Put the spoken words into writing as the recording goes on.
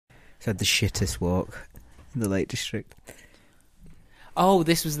It's had the shittest walk in the Lake District. Oh,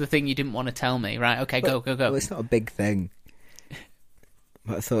 this was the thing you didn't want to tell me. Right, okay, go. Well, it's not a big thing.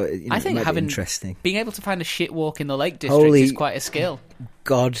 But I thought, I think it might having be interesting. being able to find a shit walk in the Lake District Holy is quite a skill.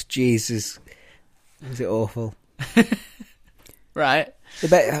 God, Jesus. Was it awful? Right.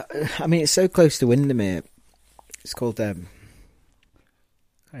 I mean, it's so close to Windermere. It's called, I can't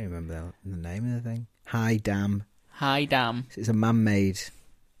remember the name of the thing. High Dam. High Dam. It's a man-made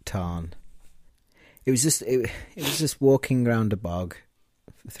tarn. It was just walking around a bog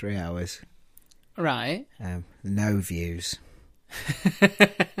for 3 hours. Right. No views.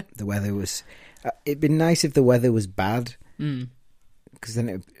 The weather was... it'd been nice if the weather was bad. Because then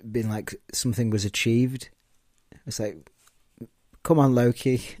it'd been like something was achieved. It's like, come on,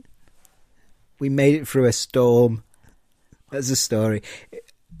 Loki. We made it through a storm. That's a story.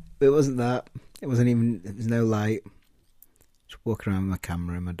 It wasn't that. It wasn't even... There was no light. Just walking around with my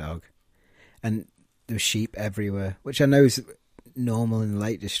camera and my dog. And there were sheep everywhere, which I know is normal in the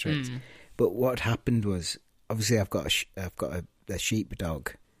Lake District. But what happened was, obviously, I've got a sheepdog.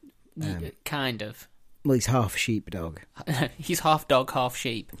 Kind of. Well, he's half sheepdog. He's half dog, half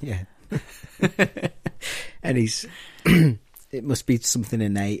sheep. Yeah. And he's... it must be something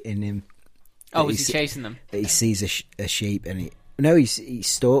innate in him. Oh, is he chasing them? That he sees a sheep and he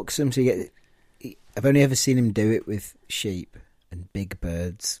stalks them. So I've only ever seen him do it with sheep and big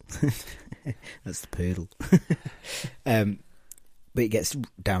birds. That's the poodle. But he gets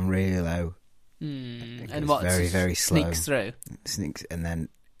down really low. And what? Very, very slow. Sneaks through. Sneaks, and then,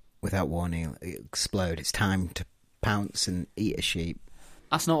 without warning, it'll explode. It's time to pounce and eat a sheep.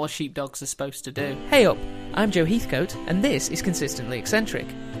 That's not what sheepdogs are supposed to do. Hey up, I'm Joe Heathcote, and this is Consistently Eccentric,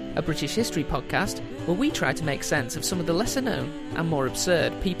 a British history podcast where we try to make sense of some of the lesser known and more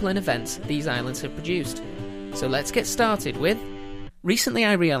absurd people and events these islands have produced. So let's get started with... Recently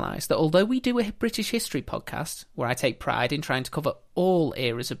I realised that although we do a British history podcast, where I take pride in trying to cover all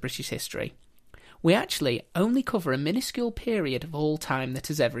eras of British history, we actually only cover a minuscule period of all time that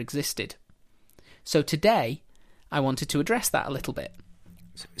has ever existed. So today, I wanted to address that a little bit.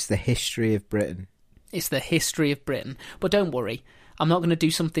 So it's the history of Britain. It's the history of Britain. But don't worry, I'm not going to do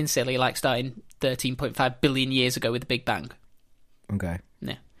something silly like starting 13.5 billion years ago with the Big Bang. Okay.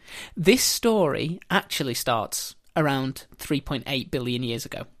 No. This story actually starts around 3.8 billion years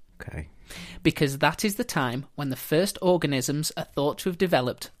ago. Okay. Because that is the time when the first organisms are thought to have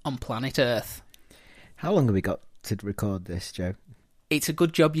developed on planet Earth. How long have we got to record this, Joe? It's a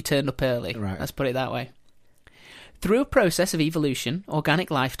good job you turned up early. Right. Let's put it that way. Through a process of evolution,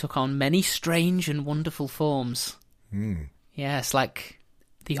 organic life took on many strange and wonderful forms. Yes, like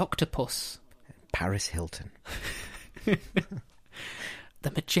the octopus. Paris Hilton. The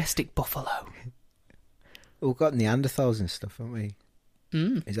majestic buffalo. We've got Neanderthals and stuff, haven't we?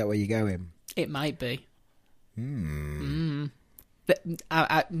 Is that where you're going? It might be. Neanderthals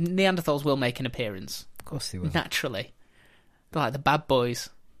will make an appearance. Of course they will. Naturally. They're like the bad boys.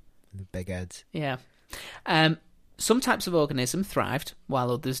 The big heads. Yeah. Some types of organism thrived,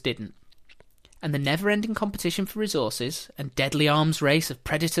 while others didn't. And the never-ending competition for resources and deadly arms race of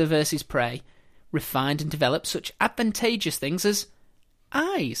predator versus prey refined and developed such advantageous things as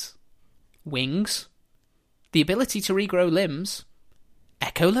eyes, wings, the ability to regrow limbs,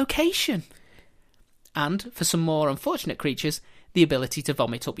 echolocation, and, for some more unfortunate creatures, the ability to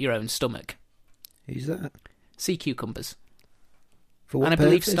vomit up your own stomach. Who's that? Sea cucumbers. For what and I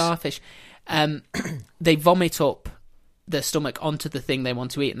believe purpose? starfish. They vomit up their stomach onto the thing they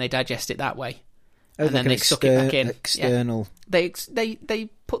want to eat and they digest it that way. Oh, And then they suck it back in. External. Yeah. They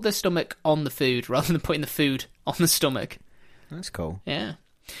put their stomach on the food rather than putting the food on the stomach. That's cool. Yeah.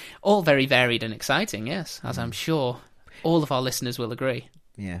 All very varied and exciting, yes, as I'm sure all of our listeners will agree.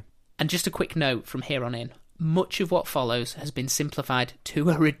 Yeah. And just a quick note from here on in, much of what follows has been simplified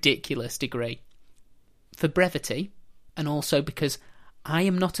to a ridiculous degree. For brevity, and also because I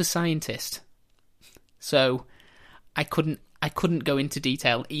am not a scientist, so I couldn't go into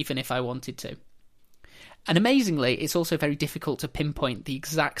detail even if I wanted to. And amazingly, it's also very difficult to pinpoint the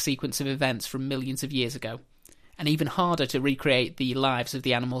exact sequence of events from millions of years ago, and even harder to recreate the lives of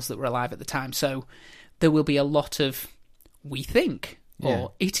the animals that were alive at the time. So there will be a lot of, we think,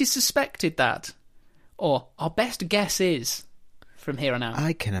 or it is suspected that, or our best guess is, from here on out.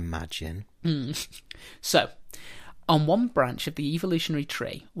 I can imagine. So, on one branch of the evolutionary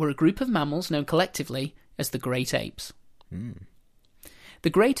tree were a group of mammals known collectively as the great apes. The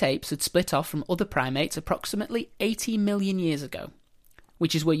great apes had split off from other primates approximately 80 million years ago,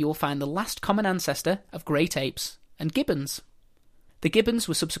 which is where you'll find the last common ancestor of great apes and gibbons. The gibbons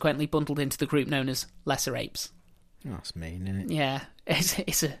were subsequently bundled into the group known as lesser apes. Oh, that's mean, isn't it? Yeah,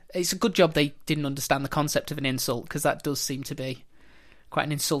 it's a good job they didn't understand the concept of an insult, because that does seem to be quite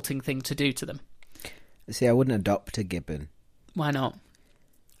an insulting thing to do to them. See, I wouldn't adopt a gibbon. Why not?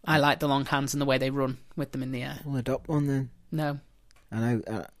 I like the long hands and the way they run with them in the air. Well, adopt one then. No. I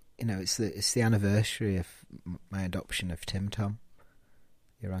know, it's the anniversary of my adoption of Tim Tom,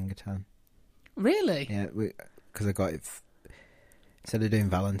 the orangutan. Really? Yeah, because I got it instead of doing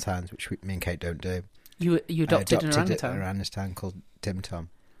Valentine's, which me and Kate don't do. You adopted an an orangutan called Tim Tom.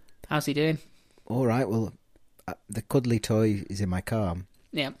 How's he doing? All right. Well, the cuddly toy is in my car.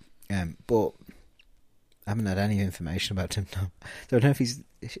 Yeah. But I haven't had any information about Tim Tom. Don't know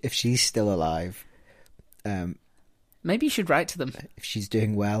if she's still alive. Maybe you should write to them. If she's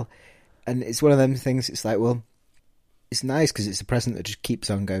doing well. And it's one of them things, it's like, well, it's nice because it's a present that just keeps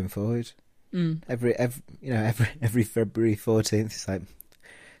on going forward. Mm. Every February 14th, it's like,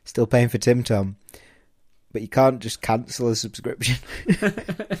 still paying for Tim Tom. But you can't just cancel a subscription.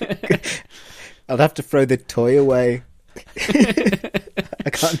 I'd have to throw the toy away. I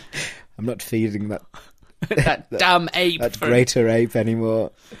can't. I'm not feeding that damn ape. That greater ape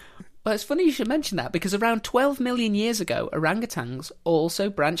anymore. Well, it's funny you should mention that, because around 12 million years ago, orangutans also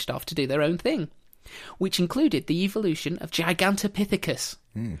branched off to do their own thing, which included the evolution of Gigantopithecus,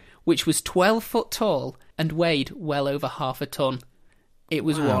 which was 12 foot tall and weighed well over half a ton. It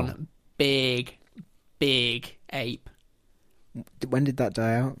was one big ape. When did that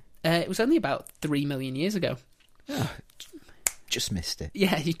die out? It was only about 3 million years ago. Oh, just missed it.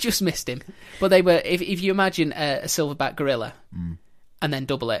 Yeah, you just missed him. But they were, if you imagine a silverback gorilla and then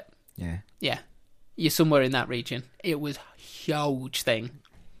double it. Yeah. You're somewhere in that region. It was a huge thing.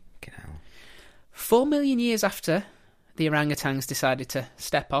 4 million years after the orangutans decided to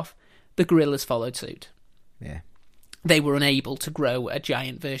step off, the gorillas followed suit. Yeah. They were unable to grow a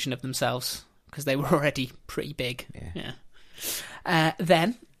giant version of themselves because they were already pretty big. Yeah.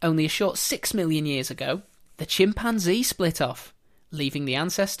 Then, only a short 6 million years ago, the chimpanzee split off, leaving the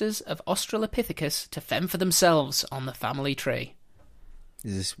ancestors of Australopithecus to fend for themselves on the family tree.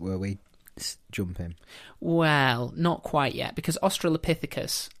 Is this where we jump in? Well, not quite yet, because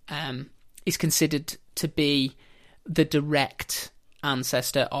Australopithecus is considered to be the direct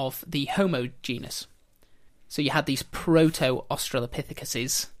ancestor of the Homo genus. So you had these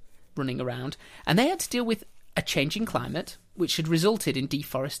proto-Australopithecus running around, and they had to deal with a changing climate, which had resulted in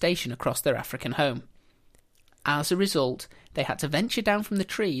deforestation across their African home. As a result, they had to venture down from the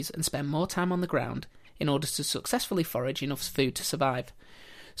trees and spend more time on the ground in order to successfully forage enough food to survive.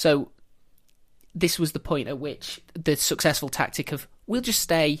 So this was the point at which the successful tactic of, we'll just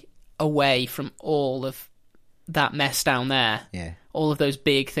stay away from all of that mess down there, all of those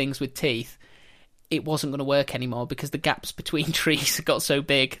big things with teeth, it wasn't going to work anymore because the gaps between trees got so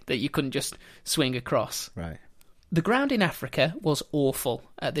big that you couldn't just swing across. Right. The ground in Africa was awful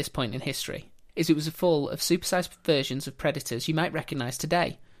at this point in history, as it was full of supersized versions of predators you might recognise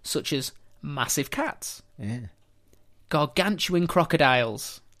today, such as massive cats, gargantuan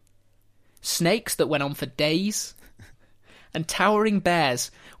crocodiles, snakes that went on for days, and towering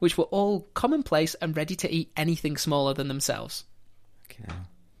bears, which were all commonplace and ready to eat anything smaller than themselves. Okay.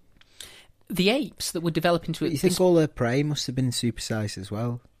 The apes that would develop into... You think all their prey must have been supersized as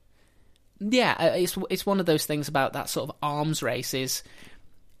well? Yeah, it's one of those things about that sort of arms race is,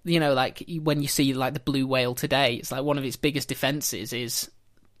 you know, like when you see like the blue whale today, it's like one of its biggest defences is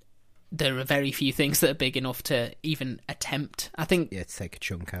there are very few things that are big enough to even attempt. I think... Yeah, to take a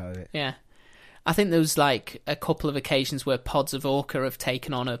chunk out of it. Yeah. I think there was like a couple of occasions where pods of orca have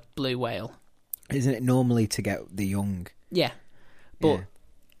taken on a blue whale. Isn't it normally to get the young? Yeah. But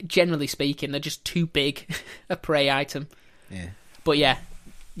generally speaking, they're just too big a prey item. Yeah. But yeah,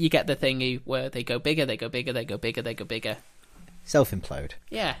 you get the thing where they go bigger, they go bigger, they go bigger, they go bigger. Self-implode.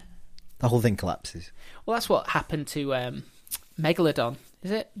 Yeah. The whole thing collapses. Well, that's what happened to Megalodon.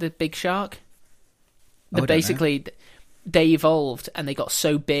 Is it? The big shark? Basically, they evolved and they got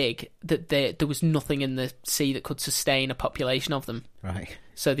so big that there was nothing in the sea that could sustain a population of them. Right.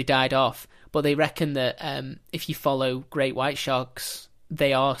 So they died off. But they reckon that if you follow great white sharks,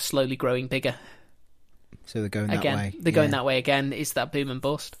 they are slowly growing bigger. So they're going that way. They're going that way again. It's that boom and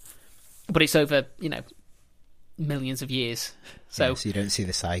bust. But it's over, millions of years. So you don't see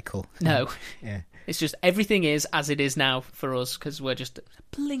the cycle. No. Yeah. It's just everything is as it is now for us because we're just a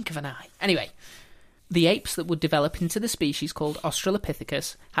blink of an eye. Anyway, the apes that would develop into the species called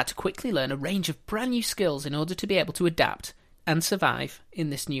Australopithecus had to quickly learn a range of brand new skills in order to be able to adapt and survive in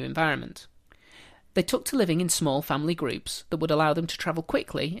this new environment. They took to living in small family groups that would allow them to travel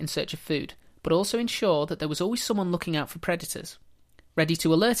quickly in search of food, but also ensure that there was always someone looking out for predators. ready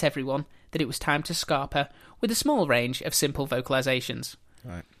to alert everyone that it was time to scarper with a small range of simple vocalizations.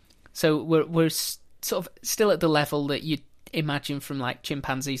 Right. So we're sort of still at the level that you'd imagine from like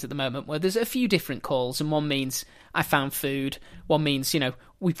chimpanzees at the moment, where there's a few different calls, and one means I found food, one means,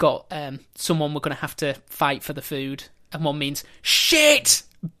 we've got someone we're going to have to fight for the food, and one means shit,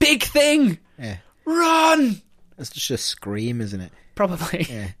 big thing, Yeah. run. That's just a scream, isn't it? Probably.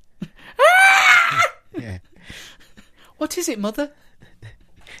 Yeah. Yeah. What is it, mother?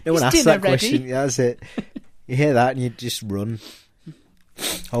 No one Is asks dinner that question. ready? Yeah, that's it. You hear that and you just run.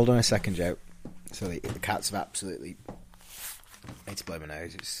 Hold on a second, Joe. So the cats have absolutely... I need to blow my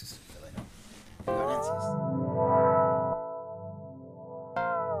nose. It's just filling up. You got an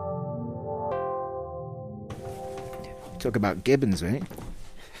dentist? Talk about gibbons, right?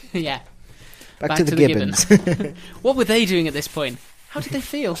 Yeah. Back to the gibbons. What were they doing at this point? How did they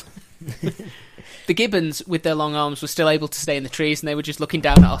feel? The gibbons, with their long arms, were still able to stay in the trees, and they were just looking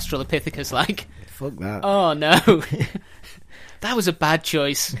down at Australopithecus like, Fuck that. oh no, that was a bad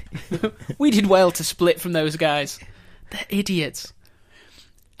choice. We did well to split from those guys. They're idiots.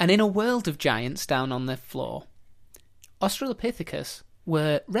 And in a world of giants down on the floor, Australopithecus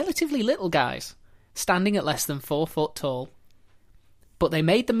were relatively little guys, standing at less than 4 foot tall. But they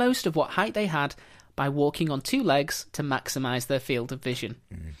made the most of what height they had by walking on 2 legs to maximise their field of vision.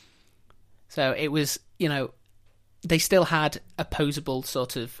 Mm. So it was, they still had opposable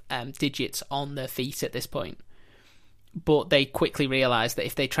sort of digits on their feet at this point. But they quickly realised that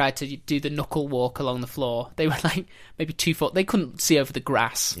if they tried to do the knuckle walk along the floor, they were like maybe 2 foot. They couldn't see over the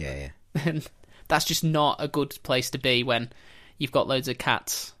grass. Yeah. And that's just not a good place to be when you've got loads of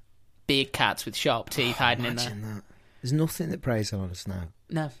cats, big cats with sharp teeth hiding in there. That. There's nothing that preys on us now.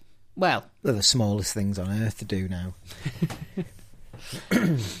 No. Well, they're the smallest things on earth to do now.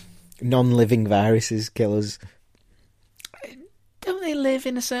 Non-living viruses kill us. Don't they live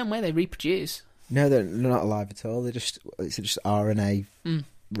in a certain way? They reproduce. No, they're not alive at all. It's just RNA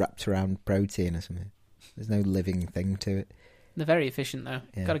wrapped around protein or something. There's no living thing to it. They're very efficient, though.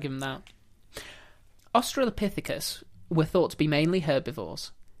 Yeah. Got to give them that. Australopithecus were thought to be mainly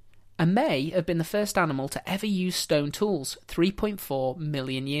herbivores, and may have been the first animal to ever use stone tools 3.4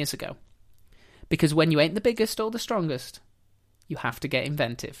 million years ago. Because when you ain't the biggest or the strongest, you have to get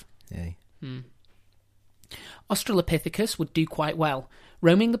inventive. Yeah. Australopithecus would do quite well,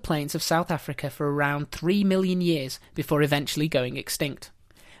 roaming the plains of South Africa for around 3 million years before eventually going extinct.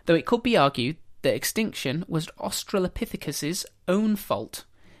 Though it could be argued that extinction was Australopithecus's own fault,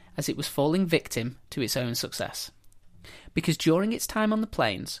 as it was falling victim to its own success. Because during its time on the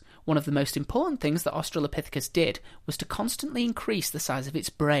plains, one of the most important things that Australopithecus did was to constantly increase the size of its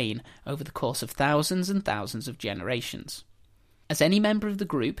brain over the course of thousands and thousands of generations. As any member of the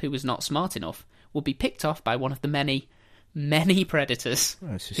group who was not smart enough would be picked off by one of the many, many predators.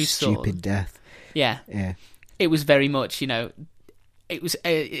 Oh, it's who a stupid death. Yeah. Yeah. It was very much, it was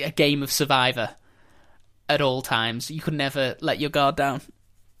a game of Survivor at all times. You could never let your guard down.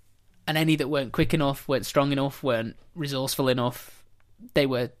 And any that weren't quick enough, weren't strong enough, weren't resourceful enough, they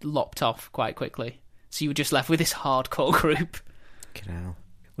were lopped off quite quickly. So you were just left with this hardcore group. Fucking hell.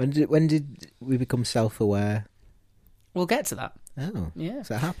 When did we become self-aware? We'll get to that. Oh, yeah. Has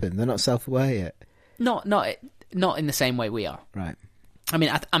that happened? They're not self-aware yet. Not in the same way we are. Right. I mean,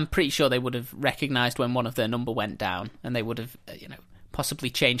 I'm pretty sure they would have recognised when one of their number went down, and they would have, possibly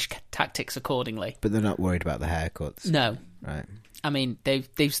changed tactics accordingly. But they're not worried about the haircuts. No. Right. I mean,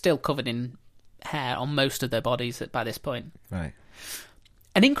 they've still covered in hair on most of their bodies by this point. Right.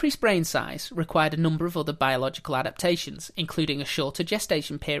 An increased brain size required a number of other biological adaptations, including a shorter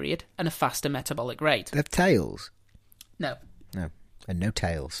gestation period and a faster metabolic rate. They have tails? No. No. And no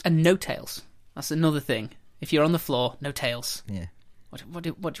tails. And no tails. That's another thing. If you're on the floor, no tails. Yeah. What do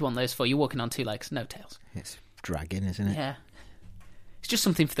you want those for? You're walking on 2 legs, no tails. It's dragging, isn't it? Yeah. It's just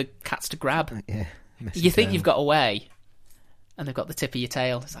something for the cats to grab. Yeah. You think you've got away, and they've got the tip of your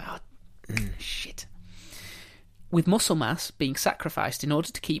tail. It's like, oh, shit. With muscle mass being sacrificed in order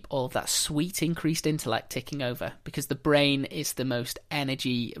to keep all of that sweet increased intellect ticking over, because the brain is the most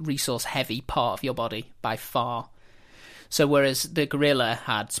energy resource heavy part of your body by far. So whereas the gorilla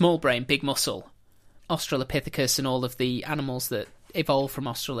had small brain, big muscle, Australopithecus and all of the animals that evolved from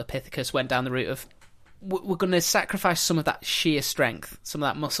Australopithecus went down the route of, we're going to sacrifice some of that sheer strength, some of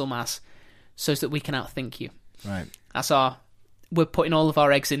that muscle mass, so that we can outthink you. Right. We're putting all of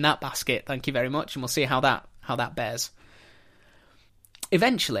our eggs in that basket, thank you very much, and we'll see how that bears.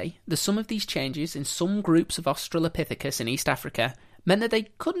 Eventually, the sum of these changes in some groups of Australopithecus in East Africa meant that they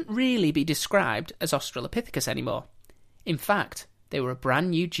couldn't really be described as Australopithecus anymore. In fact, they were a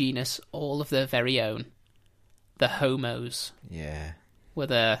brand new genus all of their very own. The Homos. Yeah. were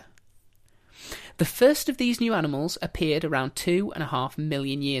there. The first of these new animals appeared around 2.5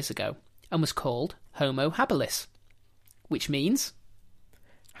 million years ago and was called Homo habilis, which means...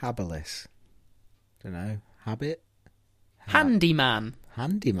 Habilis. Don't know. Habit? Handyman.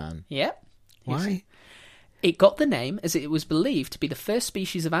 Handyman? Yep. Why? It got the name as it was believed to be the first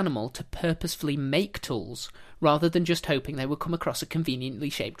species of animal to purposefully make tools, rather than just hoping they would come across a conveniently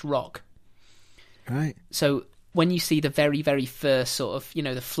shaped rock. Right. So when you see the very, very first sort of,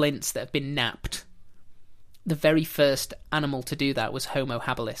 the flints that have been knapped, the very first animal to do that was Homo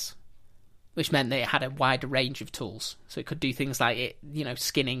habilis, which meant that it had a wider range of tools. So it could do things like,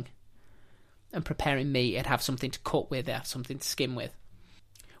 skinning and preparing meat. It'd have something to cut with, it'd have something to skin with.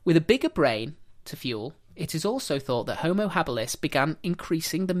 With a bigger brain to fuel, it is also thought that Homo habilis began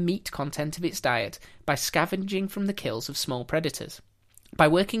increasing the meat content of its diet by scavenging from the kills of small predators. By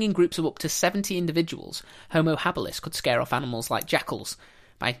working in groups of up to 70 individuals, Homo habilis could scare off animals like jackals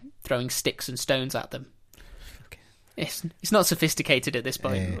by throwing sticks and stones at them. Okay. It's not sophisticated at this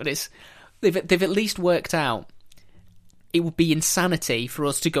point, but they've at least worked out it would be insanity for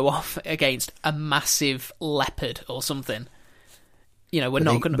us to go off against a massive leopard or something. We're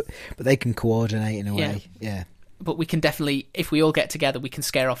not going to... But they can coordinate in a way, yeah. But we can definitely, if we all get together, we can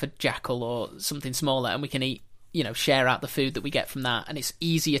scare off a jackal or something smaller, and we can eat, share out the food that we get from that. And it's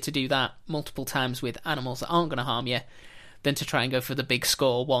easier to do that multiple times with animals that aren't going to harm you than to try and go for the big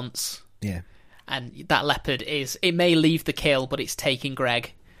score once. Yeah. And that leopard it may leave the kill, but it's taking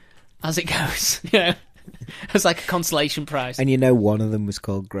Greg as it goes, It's like a consolation prize. And one of them was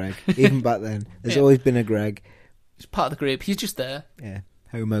called Greg. Even back then. There's always been a Greg. He's part of the group. He's just there. Yeah.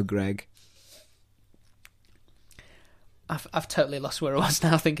 Homo Greg. I've totally lost where I was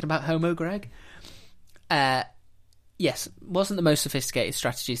now thinking about Homo Greg. Yes, wasn't the most sophisticated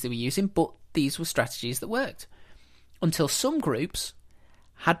strategies they were using, but these were strategies that worked. Until some groups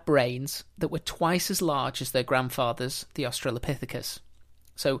had brains that were twice as large as their grandfathers, the Australopithecus.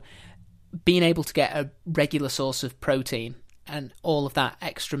 So being able to get a regular source of protein and all of that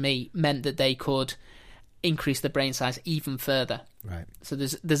extra meat meant that they could increase the brain size even further. Right. So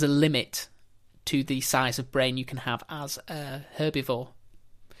there's a limit to the size of brain you can have as a herbivore.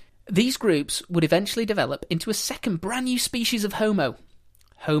 These groups would eventually develop into a second brand new species of Homo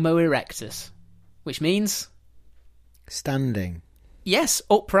erectus, which means... Standing. Yes,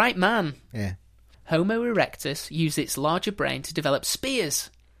 upright man. Yeah. Homo erectus used its larger brain to develop spears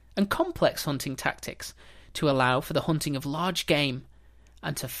and complex hunting tactics to allow for the hunting of large game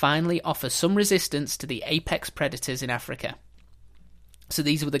and to finally offer some resistance to the apex predators in Africa. So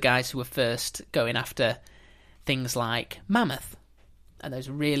these were the guys who were first going after things like mammoth and those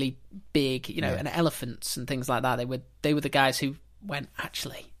really big, and elephants and things like that. They were the guys who went,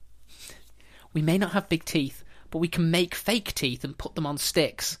 actually, we may not have big teeth, but we can make fake teeth and put them on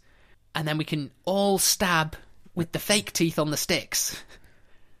sticks, and then we can all stab with the fake teeth on the sticks.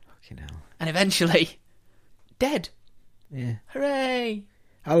 Fucking hell. And eventually, dead. Yeah. Hooray!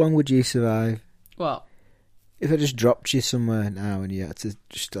 How long would you survive? What? If I just dropped you somewhere now and you had to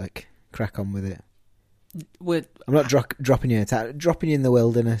just crack on with it. I'm not dropping you dropping you in the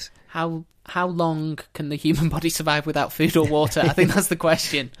wilderness. How long can the human body survive without food or water? I think that's the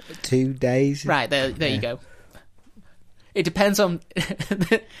question. 2 days. Right, there you go. It depends on...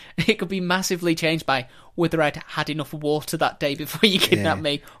 it could be massively changed by whether I'd had enough water that day before you kidnapped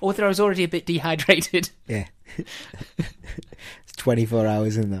me, or whether I was already a bit dehydrated. Yeah. It's 24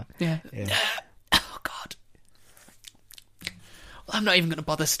 hours in that. Yeah. Oh, God. Well, I'm not even going to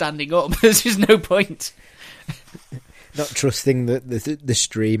bother standing up. There's just no point. Not trusting the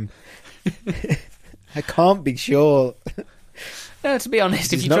stream. I can't be sure. No, to be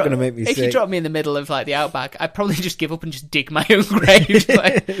honest, if you drop me in the middle of the outback, I'd probably just give up and just dig my own grave.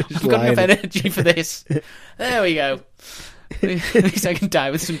 I've got enough energy for this. There we go. At least I can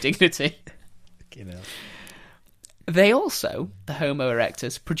die with some dignity. They also, the Homo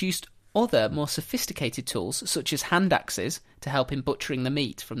erectus, produced other more sophisticated tools such as hand axes to help in butchering the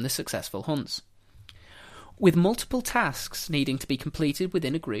meat from the successful hunts. With multiple tasks needing to be completed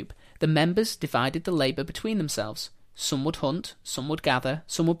within a group, the members divided the labour between themselves. Some would hunt, some would gather,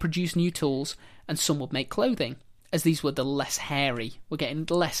 some would produce new tools, and some would make clothing, as these were the less hairy. We're getting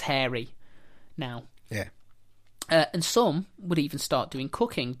less hairy now. Yeah. And some would even start doing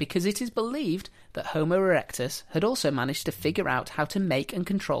cooking, because it is believed that Homo erectus had also managed to figure out how to make and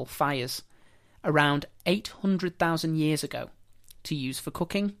control fires around 800,000 years ago to use for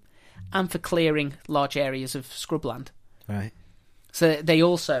cooking and for clearing large areas of scrubland. Right. So they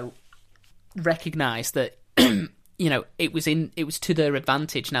also recognised that it was to their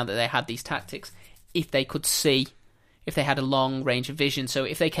advantage now that they had these tactics if they could see if they had a long range of vision. So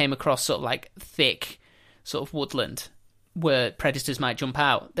if they came across sort of like thick sort of woodland where predators might jump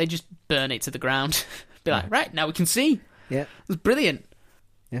out, they just burn it to the ground. Be like, right, now we can see. Yeah. It was brilliant.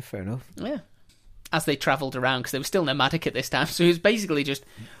 Yeah, fair enough. Yeah. As they travelled around, because they were still nomadic at this time. So it was basically just,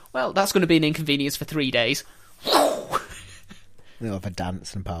 well, that's going to be an inconvenience for 3 days. They'll have a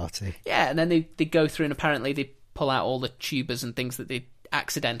dance and party. Yeah, and then they go through and apparently they pull out all the tubers and things that they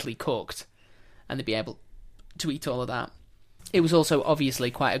accidentally cooked, and they'd be able to eat all of that. It was also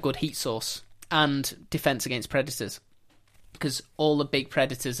obviously quite a good heat source and defence against predators, because all the big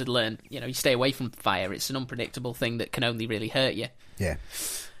predators had learned, you stay away from fire. It's an unpredictable thing that can only really hurt you. Yeah.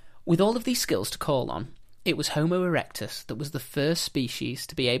 With all of these skills to call on, it was Homo erectus that was the first species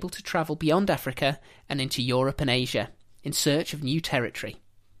to be able to travel beyond Africa and into Europe and Asia in search of new territory,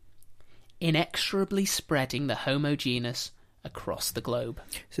 inexorably spreading the Homo genus across the globe.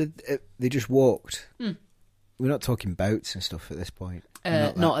 So they just walked. We're not talking boats and stuff at this point.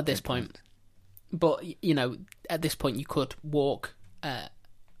 Not at this point. But, at this point you could walk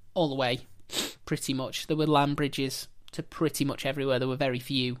all the way, pretty much. There were land bridges to pretty much everywhere. There were very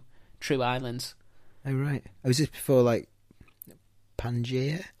few true islands. Oh, right. Was this before, like,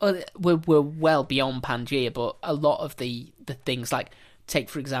 Pangaea? Oh, we're well beyond Pangaea, but a lot of the things, like, take,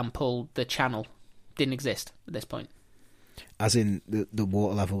 for example, the Channel, didn't exist at this point. As in, the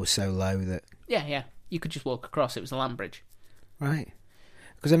water level was so low that... Yeah. You could just walk across. It was a land bridge. Right.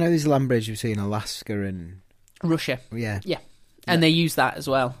 Because I know there's a land bridge between Alaska and... Russia. Yeah. Yeah. And they use that as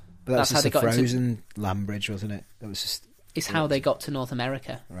well. But that's how they got frozen land bridge, wasn't it? That was just... It's how they got to North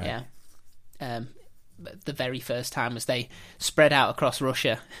America. Right. Yeah. The very first time was they spread out across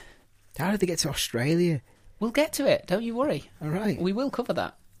Russia. How did they get to Australia? We'll get to it. Don't you worry. All right. We will cover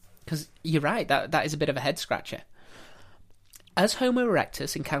that. Because you're right. That is a bit of a head scratcher. As Homo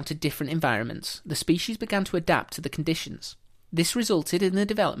erectus encountered different environments, the species began to adapt to the conditions. This resulted in the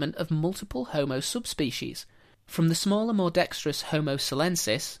development of multiple Homo subspecies, from the smaller, more dexterous Homo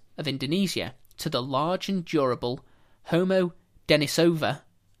silensis of Indonesia to the large and durable Homo denisova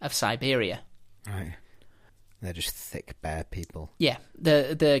of Siberia. Right. They're just thick, bare people. Yeah,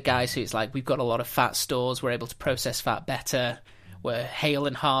 the guys who it's like, we've got a lot of fat stores, we're able to process fat better, we're hale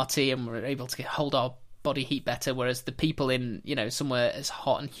and hearty, and we're able to hold our body heat better, whereas the people in, somewhere as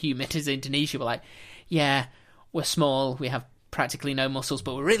hot and humid as Indonesia were like, yeah, we're small, we have practically no muscles,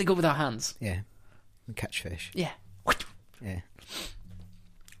 but we're really good with our hands. Yeah. And catch fish. Yeah. Yeah.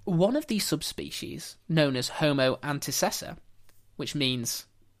 One of these subspecies, known as Homo antecessor, which means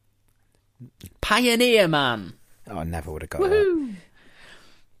pioneer man. Oh, I never would have got that.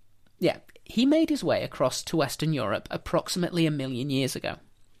 Yeah, he made his way across to Western Europe approximately 1 million years ago.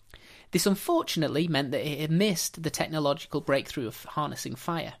 This unfortunately meant that it had missed the technological breakthrough of harnessing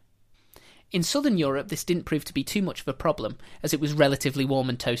fire. In southern Europe, this didn't prove to be too much of a problem, as it was relatively warm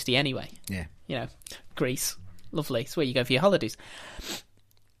and toasty anyway. Yeah. Greece. Lovely. It's where you go for your holidays.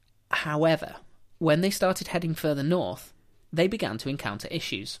 However, when they started heading further north, they began to encounter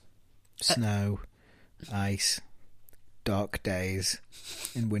issues. Snow, ice, dark days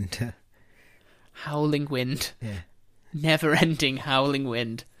in winter. Howling wind. Yeah. Never-ending howling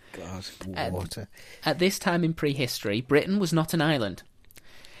wind. God, water. At this time in prehistory, Britain was not an island.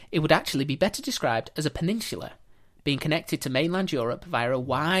 It would actually be better described as a peninsula, being connected to mainland Europe via a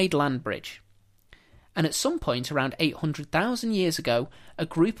wide land bridge. And at some point around 800,000 years ago, a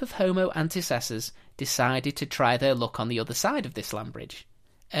group of Homo antecessors decided to try their luck on the other side of this land bridge,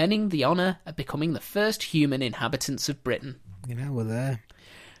 earning the honour of becoming the first human inhabitants of Britain. We're there.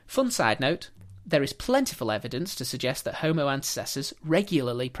 Fun side note, there is plentiful evidence to suggest that Homo antecessors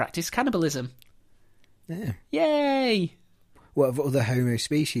regularly practice cannibalism. Yeah. Yay! What, of other Homo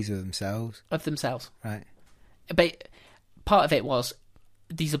species of themselves? Of themselves. Right. But part of it was,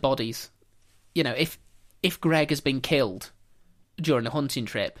 these are bodies. If Greg has been killed during a hunting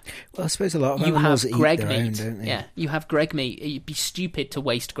trip... Well, I suppose a lot of animals eat Greg their meat. own, don't they? Yeah, you have Greg meat. You'd be stupid to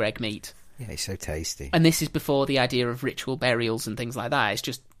waste Greg meat. Yeah, it's so tasty. And this is before the idea of ritual burials and things like that. It's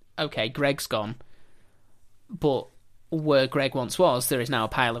just, okay, Greg's gone, but where Greg once was, there is now a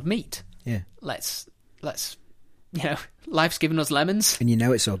pile of meat. Yeah. Let's life's given us lemons. And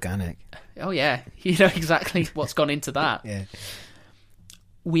it's organic. Oh, yeah. You know exactly what's gone into that. Yeah.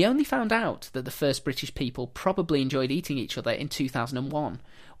 We only found out that the first British people probably enjoyed eating each other in 2001,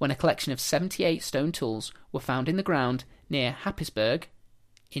 when a collection of 78 stone tools were found in the ground near Happisburgh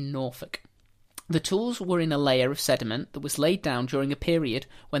in Norfolk. The tools were in a layer of sediment that was laid down during a period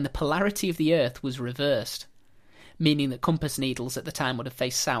when the polarity of the Earth was reversed, meaning that compass needles at the time would have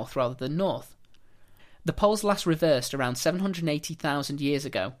faced south rather than north. The poles last reversed around 780,000 years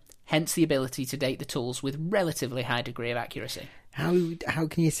ago, hence the ability to date the tools with relatively high degree of accuracy. How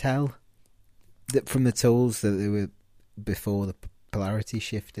can you tell that from the tools that they were before the polarity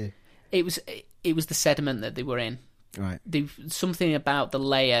shifted? It was the sediment that they were in. Right. Something about the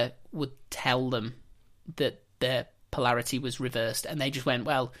layer would tell them that the polarity was reversed, and they just went,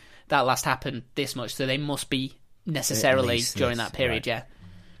 well, that last happened this much, so they must be necessarily during that period, right. Yeah.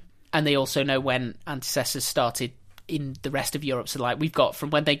 And they also know when antecessors started in the rest of Europe. So, like, we've got from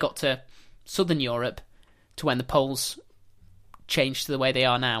when they got to southern Europe to when the poles changed to the way they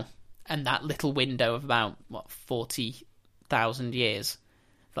are now, and that little window of about 40,000 years.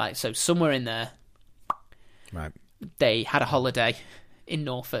 Like, so somewhere in there, right, they had a holiday in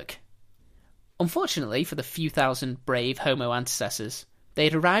Norfolk. Unfortunately, for the few thousand brave Homo antecessors, they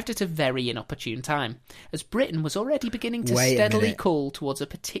had arrived at a very inopportune time, as Britain was already beginning to steadily cool towards a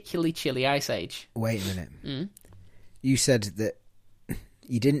particularly chilly ice age. Wait a minute. You said that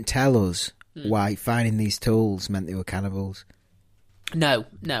you didn't tell us why finding these tools meant they were cannibals. No,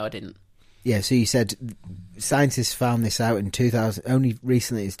 I didn't. Yeah, so you said scientists found this out in 2000, only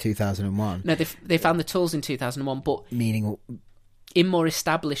recently it's 2001. No, they found the tools in 2001, but meaning in more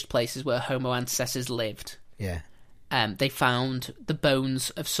established places where Homo antecessors lived. Yeah. They found the bones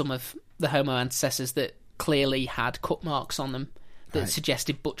of some of the Homo antecessors that clearly had cut marks on them that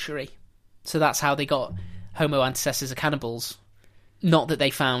suggested butchery. So that's how they got Homo antecessors are cannibals. Not that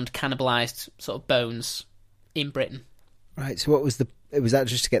they found cannibalised sort of bones in Britain. Right, so what was was that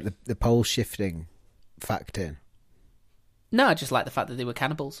just to get the pole shifting fact in? No, I just like the fact that they were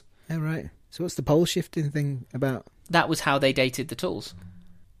cannibals. Oh, right. So what's the pole shifting thing about? That was how they dated the tools.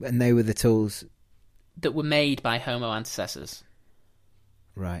 And they were the tools that were made by Homo antecessors.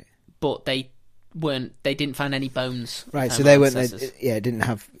 Right. But they didn't find any bones. Right, so they weren't, didn't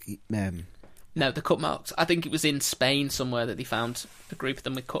have... No, the cut marks. I think it was in Spain somewhere that they found a group of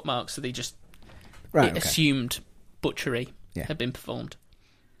them with cut marks, so they just assumed butchery had been performed.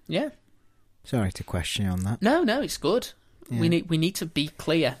 Yeah. Sorry to question you on that. No, it's good. Yeah. We need to be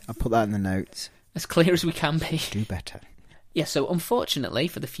clear. I'll put that in the notes. As clear as we can be. Do better. Yeah, so unfortunately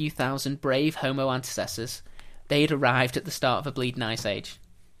for the few thousand brave Homo antecessors, they had arrived at the start of a bleeding ice age.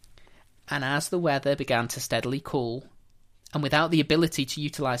 And as the weather began to steadily cool, and without the ability to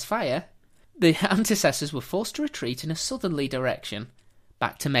utilise fire, the antecessors were forced to retreat in a southerly direction,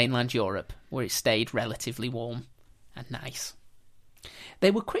 back to mainland Europe, where it stayed relatively warm and nice.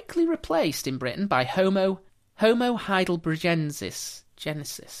 They were quickly replaced in Britain by Homo heidelbergensis.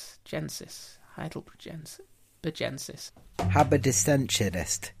 Heidelbergensis.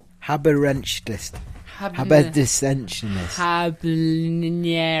 Haberdissensionist. Haberdissensionist.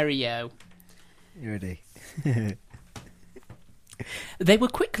 Habernario. You ready? They were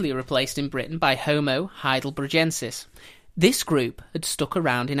quickly replaced in Britain by Homo heidelbergensis. This group had stuck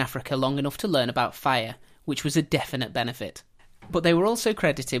around in Africa long enough to learn about fire, which was a definite benefit. But they were also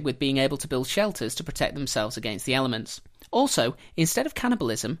credited with being able to build shelters to protect themselves against the elements. Also, instead of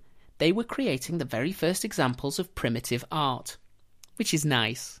cannibalism, they were creating the very first examples of primitive art, which is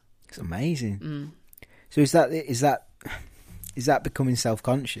nice. It's amazing. So is that becoming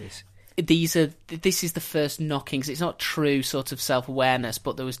self-conscious? This is the first knockings. It's not true sort of self-awareness,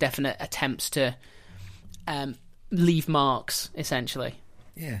 but there was definite attempts to leave marks, essentially.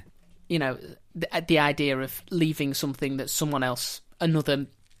 Yeah. You know, the idea of leaving something that someone else, another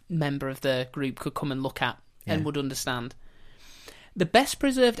member of the group, could come and look at and would understand. The best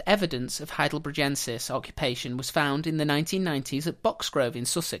preserved evidence of Heidelbergensis occupation was found in the 1990s at Boxgrove in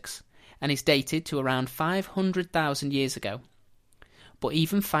Sussex, and is dated to around 500,000 years ago. But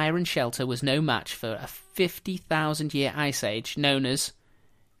even fire and shelter was no match for a 50,000-year ice age known as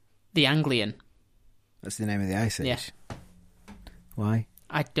the Anglian. That's the name of the ice age? Yeah. Why?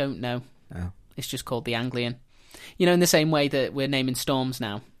 I don't know. Oh. It's just called the Anglian. You know, in the same way that we're naming storms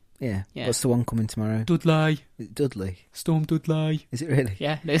now. Yeah. What's the one coming tomorrow? Dudley. Is it Dudley? Storm Dudley. Is it really?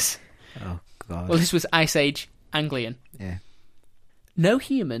 Yeah, it is. Oh, God. Well, this was Ice Age Anglian. Yeah. No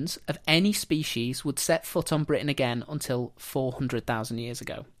humans of any species would set foot on Britain again until 400,000 years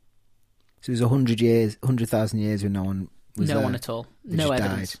ago. So it was 100,000 years when no one was there? No one at all. No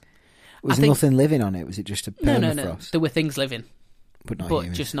evidence. Died. Was there nothing living on it? Was it just a permafrost? No. There were things living. But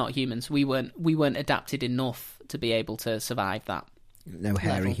humans. Just not humans. We weren't adapted enough to be able to survive that. No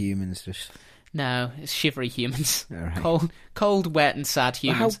hairy level. Humans, just... No, it's shivery humans. Right. Cold, wet and sad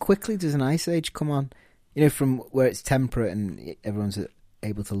humans. Well, how quickly does an ice age come on? You know, from where it's temperate and everyone's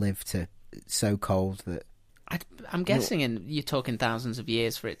able to live to so cold that... I'm guessing you're talking thousands of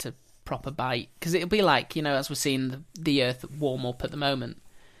years for it to proper bite. Because it'll be like, you know, as we're seeing the Earth warm up at the moment.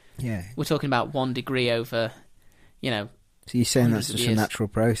 Yeah. We're talking about 1 degree over, you know... So you're saying hundreds that's of just a years. natural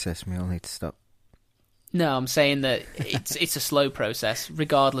process and we all need to stop? No, I'm saying that it's a slow process,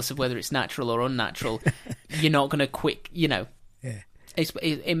 regardless of whether it's natural or unnatural. You're not going to Yeah.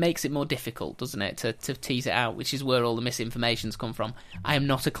 It makes it more difficult, doesn't it, to tease it out, which is where all the misinformation's come from. I am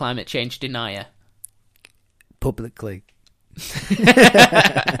not a climate change denier. Publicly.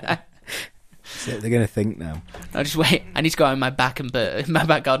 So they're going to think now. I just wait. I need to go out in my back and my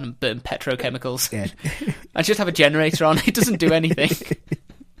back garden and burn petrochemicals. Yeah. I just have a generator on. It doesn't do anything.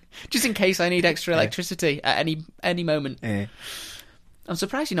 Just in case I need extra electricity at any moment. Yeah. I'm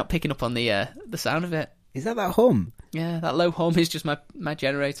surprised you're not picking up on the sound of it. Is that hum? Yeah, that low hum is just my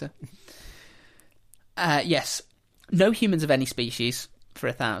generator. Yes, no humans of any species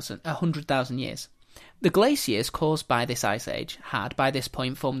for 100,000 years. The glaciers caused by this ice age had, by this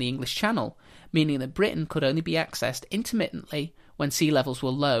point, formed the English Channel, meaning that Britain could only be accessed intermittently when sea levels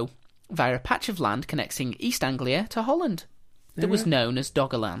were low, via a patch of land connecting East Anglia to Holland that was known as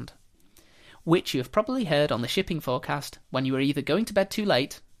Doggerland, which you have probably heard on the shipping forecast when you were either going to bed too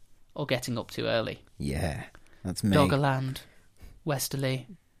late or getting up too early. Yeah, that's me. Doggerland, westerly,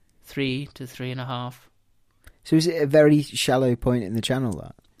 3 to 3.5. So is it a very shallow point in the channel,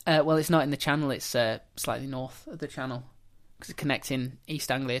 that? Well, it's not in the channel, it's slightly north of the channel, because it's connecting East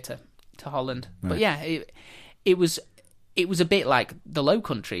Anglia to Holland. Right. But yeah, it was a bit like the Low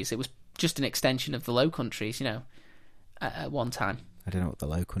Countries. It was just an extension of the Low Countries, at one time. I don't know what the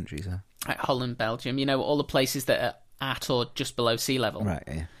Low Countries are. Like Holland, Belgium, all the places that are at or just below sea level. Right,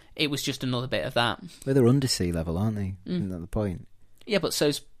 yeah. It was just another bit of that. Well, they're under sea level, aren't they? Isn't that the point? Yeah, but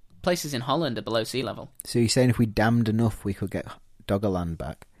so's places in Holland are below sea level. So you're saying if we dammed enough, we could get Doggerland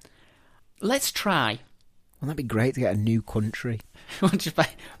back? Let's try. Well, that'd be great to get a new country. Just by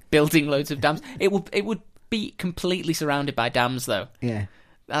building loads of dams. It would be completely surrounded by dams, though. Yeah.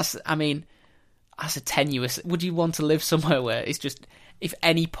 That's a tenuous... Would you want to live somewhere where it's just... If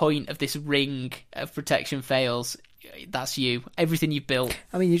any point of this ring of protection fails, that's you. Everything you've built.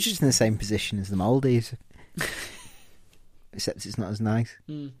 I mean, you're just in the same position as the Maldives. Except it's not as nice.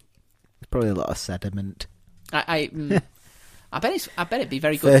 There's probably a lot of sediment. I bet it'd be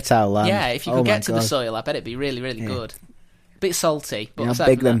very good. Fertile land. Yeah, if you could get to the soil, I bet it'd be really, really good. Bit salty, but how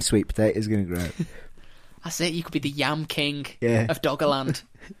big them sweet potatoes going to grow? That's it. You could be the Yam King Yeah. of Doggerland.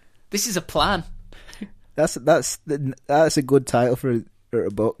 This is a plan. That's a good title for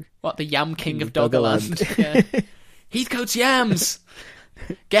a book. What, the Yam King of Doggerland. Doggerland? Yeah. Heathcote's yams.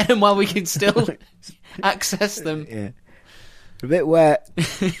 Get them while we can still access them. Yeah. A bit wet.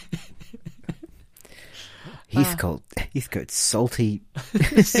 Heathcote's salty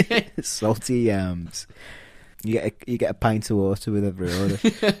yams. You get a pint of water with every order.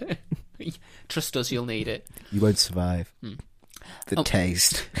 Trust us, you'll need it. You won't survive. The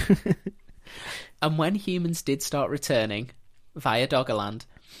taste. And when humans did start returning via Doggerland,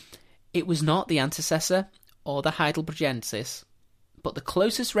 it was not the antecessor or the Heidelbergensis, but the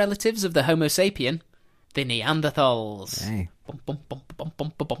closest relatives of the Homo sapien, the Neanderthals. Hey. Bum, bum, bum, bum,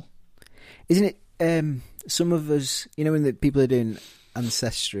 bum, bum, bum. Isn't it some of us, when the people are doing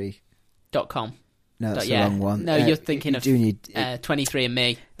Ancestry.com? No, that's the wrong one. No, you're thinking of doing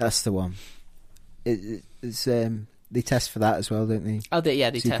 23andMe. That's the one. It's they test for that as well, don't they? Oh, they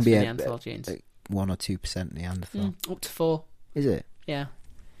So test for Neanderthal genes. Like 1 or 2% Neanderthal. Up to 4. Is it? Yeah.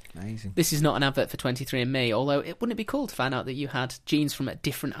 Amazing. This is not an advert for 23andMe, although wouldn't it be cool to find out that you had genes from a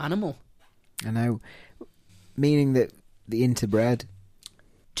different animal? I know. Meaning that the interbred.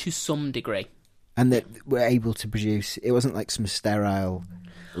 To some degree. And that we're able to produce... It wasn't like some sterile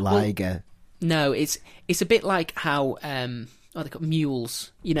liger. No, it's a bit like how they're called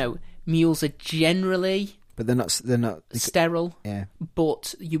mules. Mules are generally... But they're not sterile. Yeah.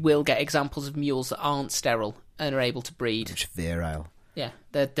 But you will get examples of mules that aren't sterile and are able to breed. Which virile. Yeah,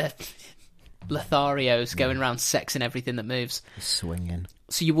 they're Lotharios going around sexing everything that moves. Swinging.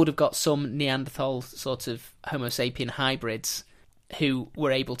 So you would have got some Neanderthal sort of Homo sapien hybrids who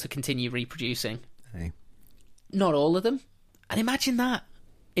were able to continue reproducing. Hey. Not all of them. And imagine that.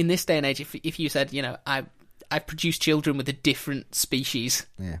 In this day and age, if you said, I've produced children with a different species,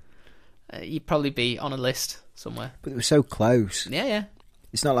 yeah, you'd probably be on a list somewhere. But it was so close. Yeah.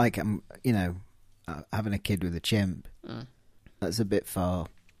 It's not like I'm, having a kid with a chimp. That's a bit far.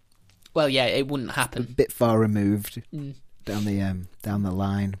 Well, yeah, it wouldn't A happen. bit far removed down the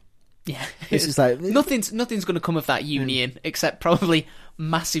line. Yeah, This is like nothing's going to come of that union except probably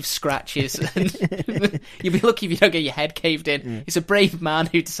massive scratches, and you'll be lucky if you don't get your head caved in. It's a brave man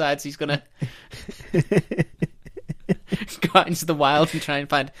who decides he's going to go out into the wild and try and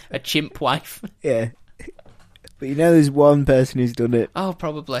find a chimp wife. Yeah, but there's one person who's done it. Oh,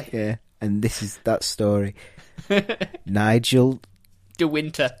 probably. Yeah, and this is that story. Nigel De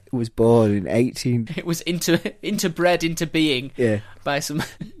Winter. was born in 18... It was interbred into being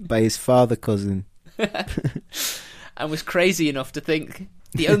by his father cousin. And was crazy enough to think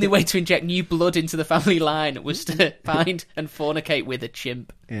the only way to inject new blood into the family line was to find and fornicate with a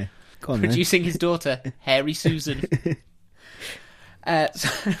chimp. Yeah. Go on, producing his daughter, Hairy Susan. So,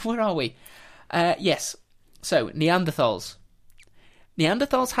 where are we? Yes. So, Neanderthals.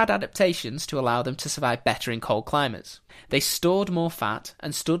 Neanderthals had adaptations to allow them to survive better in cold climates. They stored more fat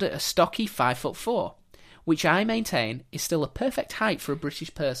and stood at a stocky 5'4", which I maintain is still a perfect height for a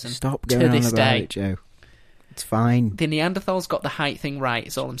British person. Stop going on about it, Joe. It's fine. The Neanderthals got the height thing right,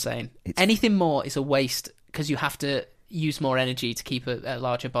 is all I'm saying. Anything more is a waste, because you have to use more energy to keep a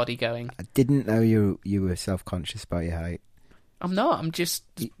larger body going. I didn't know you were self-conscious about your height. I'm not. I'm just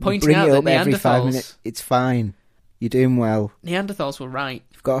pointing out that every 5 minutes. Neanderthals... It's fine. You're doing well. Neanderthals were right.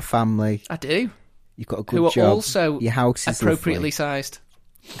 You've got a family. I do. You've got a good Who are job. also your house is appropriately lovely. sized.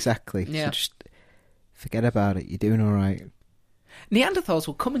 Exactly. Yeah. So just forget about it. You're doing all right. Neanderthals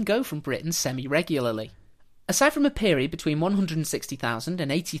will come and go from Britain semi-regularly. Aside from a period between 160,000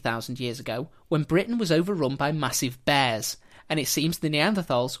 and 80,000 years ago, when Britain was overrun by massive bears, and it seems the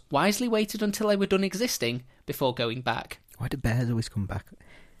Neanderthals wisely waited until they were done existing before going back. Why do bears always come back?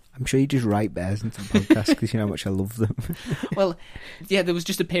 I'm sure you just write bears into the podcast because you know how much I love them. Well, yeah, there was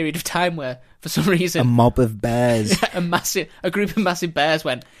just a period of time where, for some reason... A mob of bears. a group of massive bears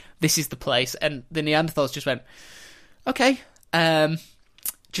went, this is the place, and the Neanderthals just went, okay,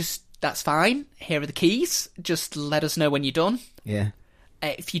 just... That's fine. Here are the keys. Just let us know when you're done. Yeah.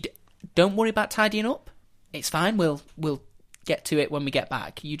 If you don't worry about tidying up, it's fine. We'll get to it when we get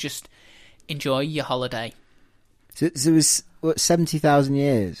back. You just enjoy your holiday. So it was, 70,000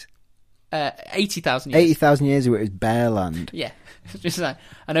 years? 80,000 years. 80,000 years ago it was bear land. Yeah. Just like,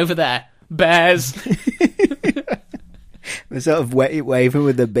 and over there, bears. They're sort of waving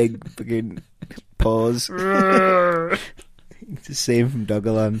with their big fucking paws. To see him from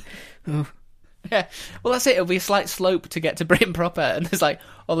Doggerland. Oh. Yeah, well that's it. It'll be a slight slope to get to Britain proper, and there's like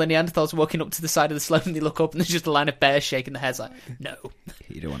all the Neanderthals walking up to the side of the slope, and they look up, and there's just a line of bears shaking their heads like, "No,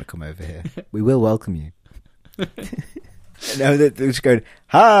 you don't want to come over here. We will welcome you." No, they're just going,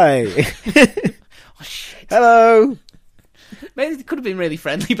 "Hi, oh shit, hello." Maybe they could have been really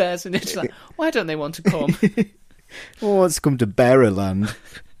friendly bears, and it's just like, why don't they want to come? Who wants to come to Bearerland?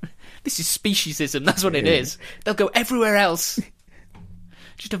 This is speciesism. That's what it is. They'll go everywhere else.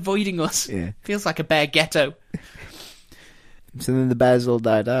 Just avoiding us. Yeah. Feels like a bear ghetto. So then the bears all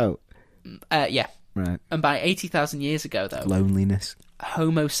died out? Yeah. Right. And by 80,000 years ago, though... Loneliness.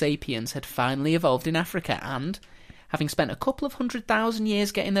 Homo sapiens had finally evolved in Africa and, having spent a couple of 100,000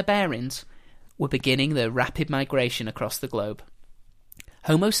 years getting their bearings, were beginning their rapid migration across the globe.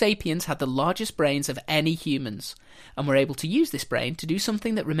 Homo sapiens had the largest brains of any humans, and were able to use this brain to do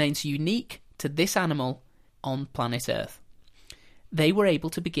something that remains unique to this animal on planet Earth. They were able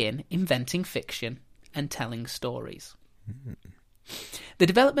to begin inventing fiction and telling stories. The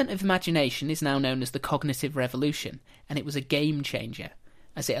development of imagination is now known as the cognitive revolution, and it was a game changer,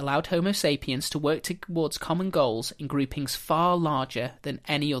 as it allowed Homo sapiens to work towards common goals in groupings far larger than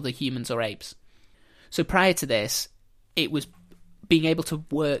any other humans or apes. So prior to this, it was being able to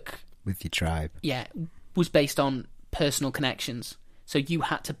work... with your tribe. Yeah, was based on personal connections. So you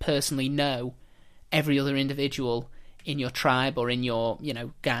had to personally know every other individual in your tribe or in your,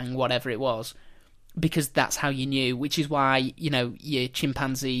 gang, whatever it was, because that's how you knew, which is why, your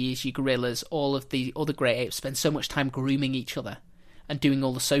chimpanzees, your gorillas, all of the other great apes spend so much time grooming each other and doing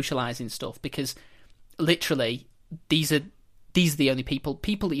all the socializing stuff, because literally these are the only people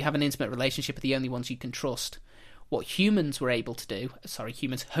that you have an intimate relationship are the only ones you can trust. What humans were able to do,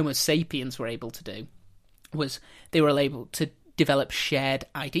 Homo sapiens were able to do, was they were able to develop shared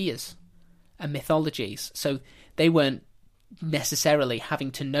ideas and mythologies. So they weren't necessarily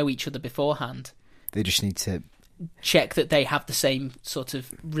having to know each other beforehand. They just need to check that they have the same sort of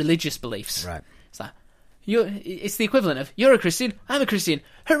religious beliefs. Right. It's like, it's the equivalent of, you're a Christian, I'm a Christian,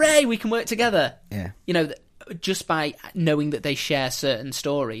 hooray, we can work together. Yeah. Just by knowing that they share certain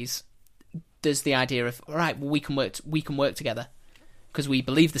stories, there's the idea of, all right, well, we can work together because we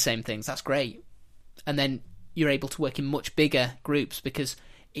believe the same things. That's great. And then you're able to work in much bigger groups because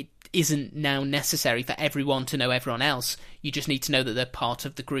it isn't now necessary for everyone to know everyone else. You just need to know that they're part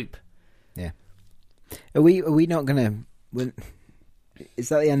of the group. Yeah. Are we not going to... Is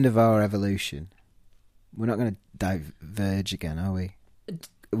that the end of our evolution? We're not going to diverge again, are we?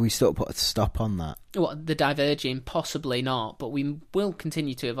 We sort of put a stop on that. Well, the diverging, possibly not, but we will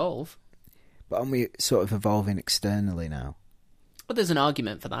continue to evolve. But aren't we sort of evolving externally now? But there's an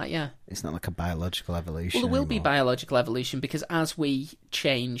argument for that, yeah. It's not like a biological evolution. Well, there will be anymore. biological evolution because as we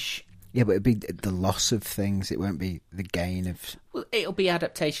change... Yeah, but it'd be the loss of things. It won't be the gain of... Well, it'll be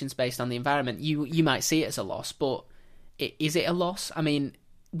adaptations based on the environment. You might see it as a loss, but is it a loss? I mean,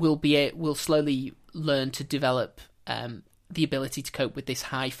 we'll slowly learn to develop the ability to cope with this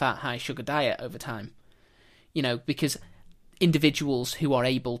high-fat, high-sugar diet over time. You know, because individuals who are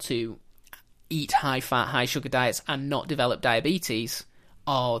able to eat high-fat, high-sugar diets and not develop diabetes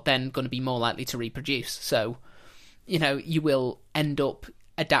are then going to be more likely to reproduce. So, you know, you will end up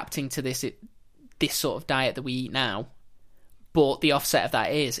adapting to this sort of diet that we eat now. But the offset of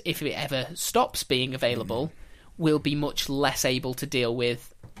that is, if it ever stops being available, we'll be much less able to deal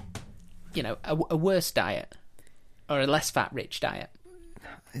with, you know, a worse diet or a less fat-rich diet.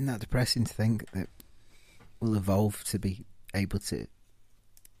 Isn't that depressing to think that we'll evolve to be able to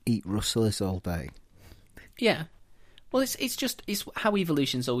eat rustlers all day? Yeah. Well, it's how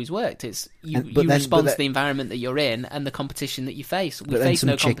evolution's always worked. It's you respond to the environment that you're in and the competition that you face. We face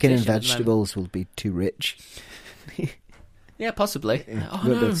no competition. Chicken and vegetables will be too rich. Yeah, possibly. Yeah, won't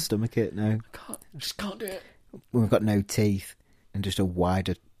be able to stomach it. No, I just can't do it. We've got no teeth and just a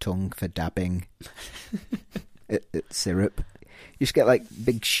wider tongue for dabbing at syrup. You just get like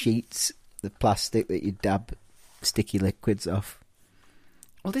big sheets of plastic that you dab sticky liquids off.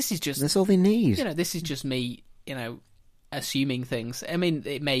 Well, this is just... That's all they need. You know, this is just me, you know, assuming things. I mean,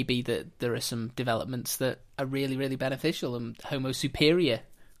 it may be that there are some developments that are really, really beneficial and Homo superior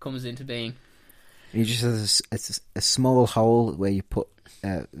comes into being. You just have a small hole where you put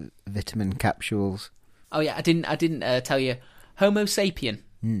vitamin capsules. Oh yeah, I didn't tell you. Homo sapien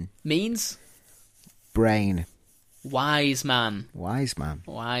means brain. Wise man. Wise man.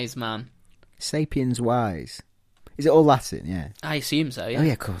 Wise man. Sapiens wise. Is it all Latin? Yeah. I assume so. Yeah. Oh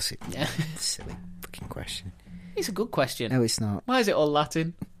yeah, of course. Yeah. Silly fucking question. It's a good question. No, it's not. Why is it all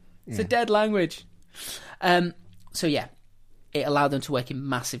Latin? It's a dead language. So yeah, it allowed them to work in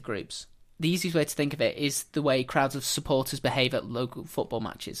massive groups. The easiest way to think of it is the way crowds of supporters behave at local football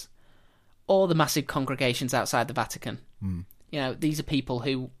matches, or the massive congregations outside the Vatican. You know, these are people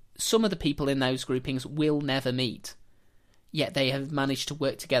who, some of the people in those groupings will never meet, yet they have managed to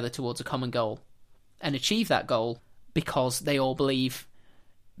work together towards a common goal and achieve that goal because they all believe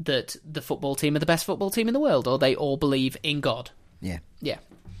that the football team are the best football team in the world, or they all believe in God. Yeah. Yeah.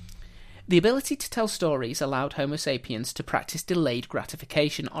 The ability to tell stories allowed Homo sapiens to practice delayed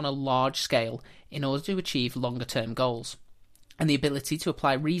gratification on a large scale in order to achieve longer-term goals. And the ability to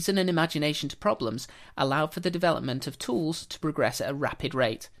apply reason and imagination to problems allowed for the development of tools to progress at a rapid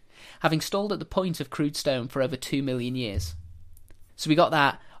rate, having stalled at the point of crude stone for over 2 million years. So we got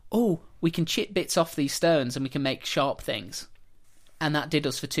that, we can chip bits off these stones and we can make sharp things. And that did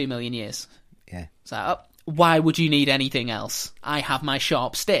us for 2 million years. Yeah. So, why would you need anything else? I have my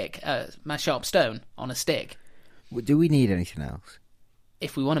sharp stick, my sharp stone on a stick. Do we need anything else?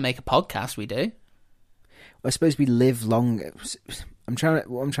 If we want to make a podcast, we do. Well, I suppose we live long. What I'm trying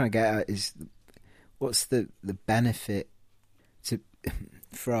to get at is, what's the benefit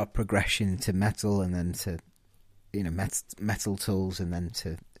for our progression to metal, and then to, you know, metal tools, and then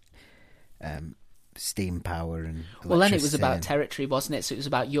to steam power and electricity. Well, then it was about territory, wasn't it? So it was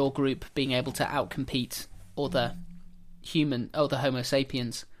about your group being able to outcompete other Homo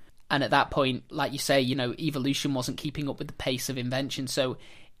sapiens. And at that point, like you say, you know, evolution wasn't keeping up with the pace of invention. So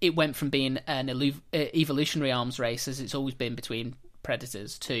it went from being an evolutionary arms race, as it's always been between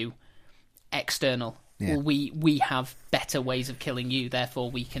predators, to external. Yeah. Well, we have better ways of killing you,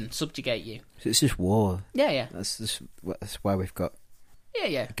 therefore we can subjugate you. So it's just war. Yeah. That's why we've got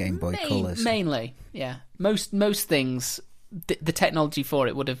Game Boy Colours. Mainly, yeah. Most things, the technology for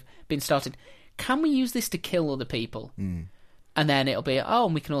it would have been started. Can we use this to kill other people? And then it'll be,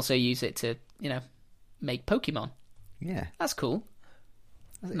 and we can also use it to, you know, make Pokemon. Yeah. That's cool.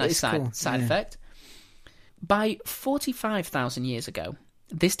 Nice side effect. By 45,000 years ago,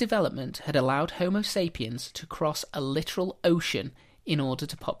 this development had allowed Homo sapiens to cross a literal ocean in order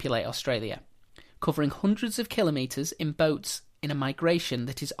to populate Australia, covering hundreds of kilometres in boats in a migration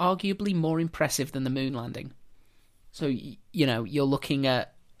that is arguably more impressive than the moon landing. So, you know, you're looking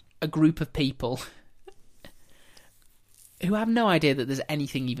at a group of people who have no idea that there's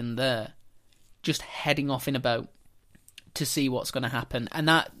anything even there, just heading off in a boat to see what's going to happen. And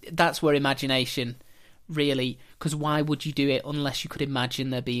that's where imagination really... Because why would you do it unless you could imagine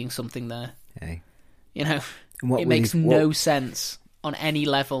there being something there? Hey. You know, it makes no sense on any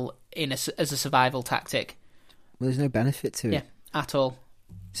level as a survival tactic. Well, there's no benefit to it. Yeah, at all.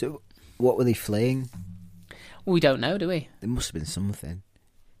 So, what were they fleeing? Well, we don't know, do we? There must have been something.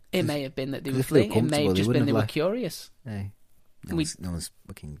 It may have been that they were fleeing. It may have just been they were curious. Hey. No one's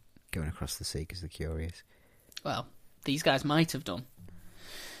looking going across the sea because they're curious. Well, these guys might have done.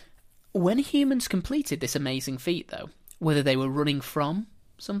 When humans completed this amazing feat, though, whether they were running from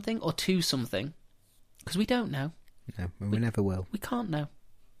something or to something, because we don't know. No, we never will. We can't know.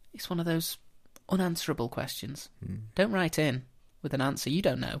 It's one of those unanswerable questions. Don't write in with an answer you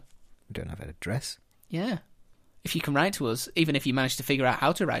don't know. We don't have an address. Yeah. If you can write to us, even if you manage to figure out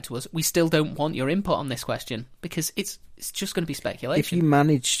how to write to us, we still don't want your input on this question because it's just going to be speculation. If you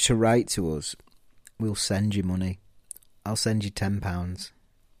manage to write to us, we'll send you money. I'll send you £10.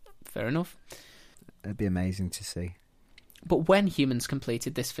 Fair enough. It'd be amazing to see. But when humans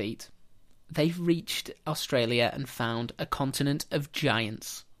completed this feat, they reached Australia and found a continent of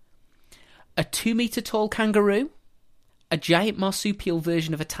giants. A 2-metre tall kangaroo, a giant marsupial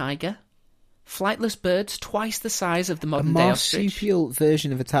version of a tiger, flightless birds twice the size of the modern-day ostrich. A marsupial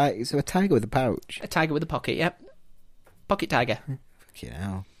version of a tiger? So a tiger with a pouch? A tiger with a pocket, yep. Pocket tiger. Fucking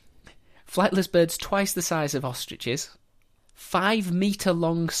hell. Flightless birds twice the size of ostriches,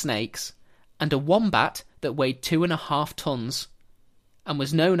 5-metre-long snakes, and a wombat that weighed 2.5 tons and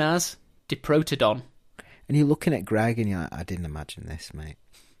was known as Diprotodon. And you're looking at Greg and you're like, I didn't imagine this, mate.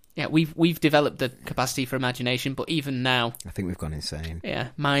 Yeah, we've developed the capacity for imagination, but even now... I think we've gone insane. Yeah,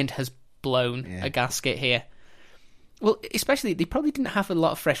 mind has blown a gasket here. Well, especially, they probably didn't have a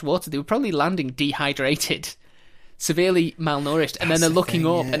lot of fresh water. They were probably landing dehydrated, severely malnourished, and then they're looking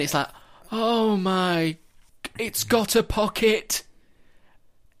up and it's like, oh my, it's got a pocket.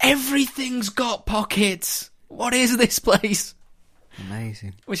 Everything's got pockets. What is this place?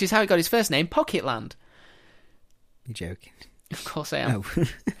 Amazing. Which is how he got his first name, Pocketland. You're joking. Of course I am. No.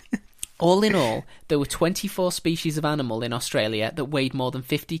 All in all, there were 24 species of animal in Australia that weighed more than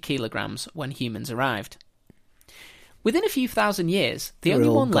 50 kilograms when humans arrived. Within a few thousand years, the only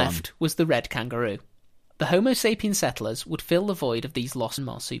one left was the red kangaroo. The Homo sapien settlers would fill the void of these lost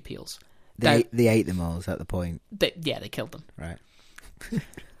marsupials. They ate them all, is that the point? They killed them. Right.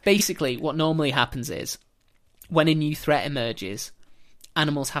 Basically, what normally happens is, when a new threat emerges,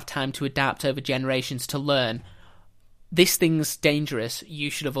 animals have time to adapt over generations to learn, this thing's dangerous,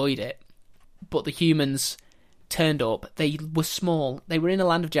 you should avoid it. But the humans turned up, they were small, they were in a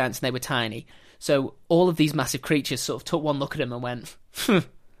land of giants and they were tiny. So all of these massive creatures sort of took one look at them and went,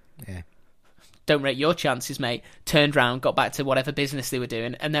 yeah, don't rate your chances, mate. Turned round, got back to whatever business they were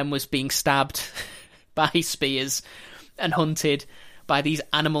doing, and then was being stabbed by spears and hunted by these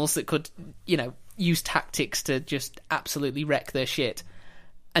animals that could, use tactics to just absolutely wreck their shit.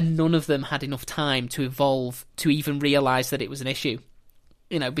 And none of them had enough time to evolve to even realise that it was an issue.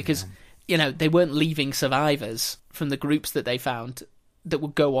 Because, they weren't leaving survivors from the groups that they found that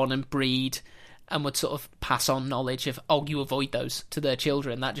would go on and breed and would sort of pass on knowledge of, oh, you avoid those to their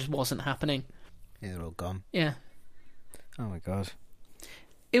children. That just wasn't happening. Yeah, they're all gone. Yeah. Oh my God.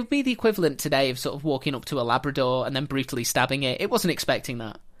 It would be the equivalent today of sort of walking up to a Labrador and then brutally stabbing it. It wasn't expecting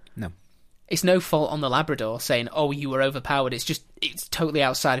that. No. It's no fault on the Labrador saying, oh, you were overpowered. It's totally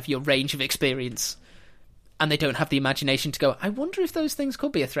outside of your range of experience. And they don't have the imagination to go, I wonder if those things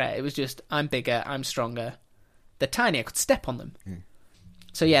could be a threat. It was just, I'm bigger, I'm stronger. They're tiny, I could step on them. Mm.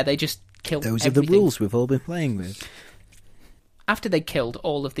 So yeah, they just killed Those everything. are the rules we've all been playing with. After they killed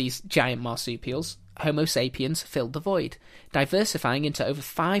all of these giant marsupials, Homo sapiens filled the void, diversifying into over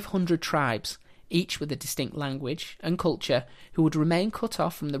 500 tribes, each with a distinct language and culture, who would remain cut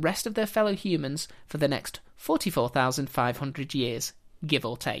off from the rest of their fellow humans for the next 44,500 years, give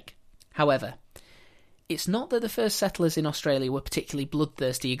or take. However, it's not that the first settlers in Australia were particularly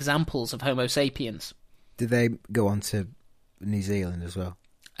bloodthirsty examples of Homo sapiens. Did they go on to New Zealand as well?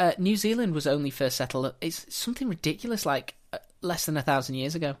 New Zealand was only first settled. It's something ridiculous, like less than 1,000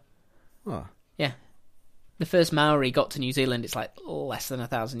 years ago. Oh. Yeah. The first Maori got to New Zealand, it's like less than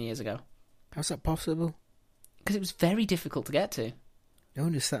 1,000 years ago. How's that possible? Because it was very difficult to get to. I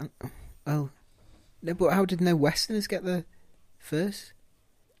understand. Well, no, but how did no Westerners get there first?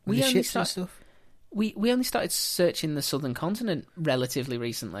 We only started searching the southern continent relatively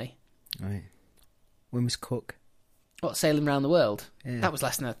recently. Right. When was Cook? What, sailing around the world? Yeah. That was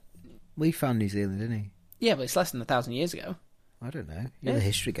less than a... Well, he found New Zealand, didn't he? Yeah, but it's less than 1,000 years ago. I don't know. You're the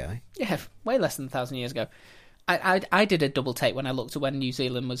history guy. Yeah, way less than 1,000 years ago. I did a double take when I looked at when New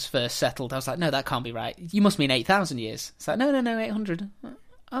Zealand was first settled. I was like, no, that can't be right. You must mean 8,000 years. It's like, no, 800.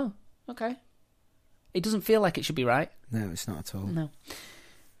 Oh, okay. It doesn't feel like it should be right. No, it's not at all. No.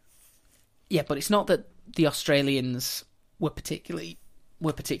 Yeah, but it's not that the Australians were particularly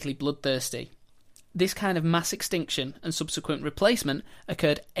bloodthirsty. This kind of mass extinction and subsequent replacement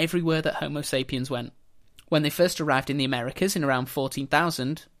occurred everywhere that Homo sapiens went. When they first arrived in the Americas in around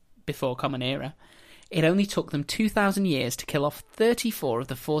 14,000, before Common Era, it only took them 2,000 years to kill off 34 of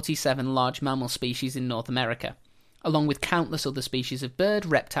the 47 large mammal species in North America, along with countless other species of bird,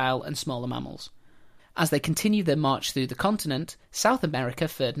 reptile, and smaller mammals. As they continued their march through the continent, South America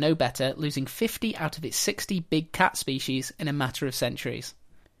fared no better, losing 50 out of its 60 big cat species in a matter of centuries.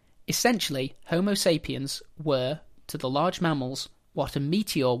 Essentially, Homo sapiens were, to the large mammals, what a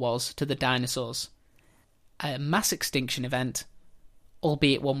meteor was to the dinosaurs. A mass extinction event,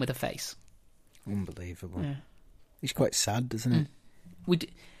 albeit one with a face. Unbelievable. Yeah. It's quite sad, doesn't it?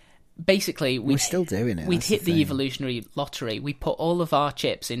 We're still doing it. We'd hit the evolutionary lottery. We put all of our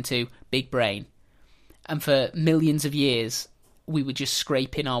chips into big brain. And for millions of years, we were just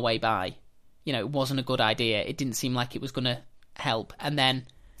scraping our way by. You know, it wasn't a good idea. It didn't seem like it was going to help. And then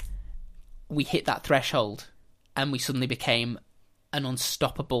we hit that threshold, and we suddenly became an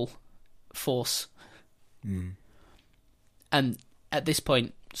unstoppable force. Mm. And at this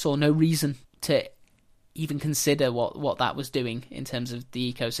point, saw no reason to even consider what that was doing in terms of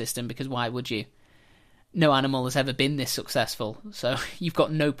the ecosystem, because why would you? No animal has ever been this successful, so you've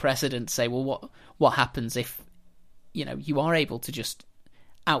got no precedent to say, well, what happens if, you know, you are able to just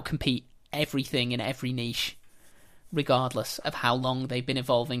outcompete everything in every niche, regardless of how long they've been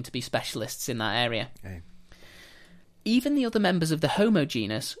evolving to be specialists in that area. Okay. Even the other members of the Homo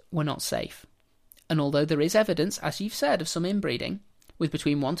genus were not safe. And although there is evidence, as you've said, of some inbreeding, with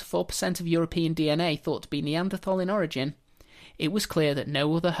between 1 to 4% of European DNA thought to be Neanderthal in origin, it was clear that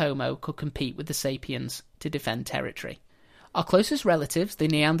no other Homo could compete with the sapiens to defend territory. Our closest relatives, the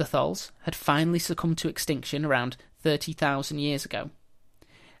Neanderthals, had finally succumbed to extinction around 30,000 years ago.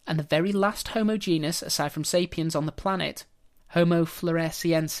 And the very last Homo genus, aside from sapiens on the planet, Homo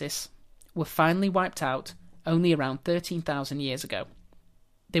floresiensis, were finally wiped out only around 13,000 years ago.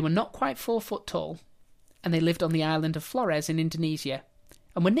 They were not quite 4 foot tall, and they lived on the island of Flores in Indonesia,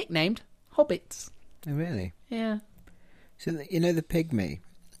 and were nicknamed hobbits. Oh, really? Yeah. So, you know the pygmy?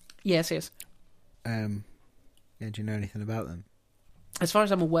 Yes. Yeah, do you know anything about them? As far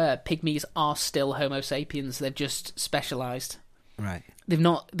as I'm aware, pygmies are still Homo sapiens. They've just specialised. Right. They've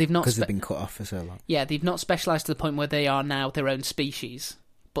not because they've been cut off for so long. Yeah, they've not specialised to the point where they are now their own species,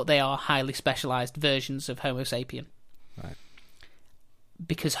 but they are highly specialised versions of Homo sapien. Right.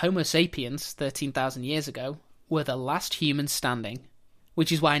 Because Homo sapiens, 13,000 years ago, were the last humans standing,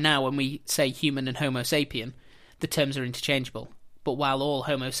 which is why now when we say human and Homo sapien, the terms are interchangeable. But while all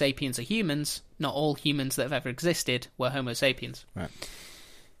Homo sapiens are humans, not all humans that have ever existed were Homo sapiens. Right.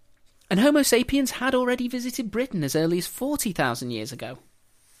 And Homo sapiens had already visited Britain as early as 40,000 years ago.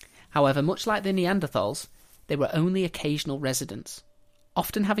 However, much like the Neanderthals, they were only occasional residents,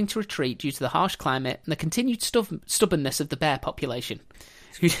 often having to retreat due to the harsh climate and the continued stubbornness of the bear population,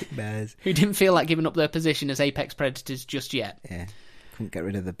 who didn't feel like giving up their position as apex predators just yet. Yeah, couldn't get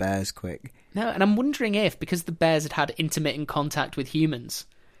rid of the bears quick. No, and I'm wondering if, because the bears had intermittent contact with humans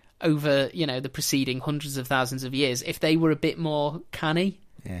over, the preceding hundreds of thousands of years, if they were a bit more canny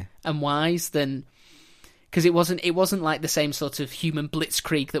and wise than... Because it wasn't like the same sort of human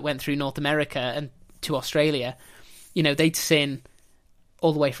blitzkrieg that went through North America and to Australia. They'd seen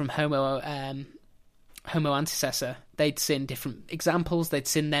all the way from Homo antecessor. They'd seen different examples. They'd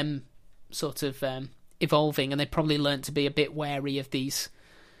seen them sort of evolving, and they'd probably learnt to be a bit wary of these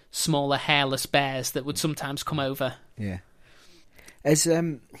smaller, hairless bears that would sometimes come over. Yeah. As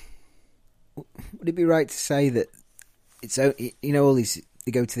would it be right to say that it's all these,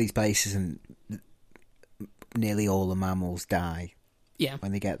 they go to these places and nearly all the mammals die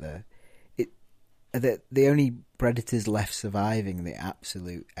when they get there. The only predators left surviving, the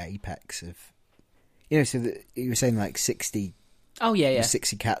absolute apex of... so you were saying like 60... Oh, yeah.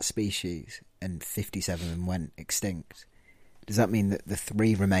 60 cat species and 57 of them went extinct. Does that mean that the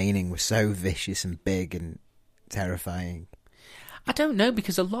 3 remaining were so vicious and big and terrifying? I don't know,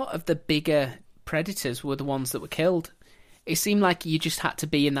 because a lot of the bigger predators were the ones that were killed. It seemed like you just had to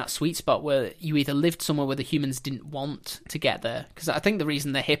be in that sweet spot where you either lived somewhere where the humans didn't want to get there. Because I think the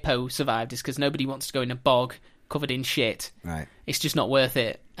reason the hippo survived is because nobody wants to go in a bog covered in shit. Right. It's just not worth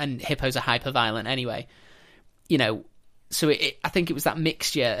it. And hippos are hyper-violent anyway. So I think it was that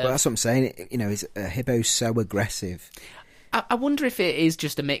mixture. Well, that's what I'm saying. Is a hippo so aggressive? I wonder if it is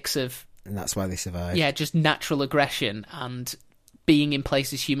just a mix of... And that's why they survived. Yeah, just natural aggression and being in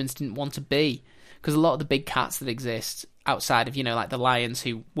places humans didn't want to be. Because a lot of the big cats that exist... outside of, like the lions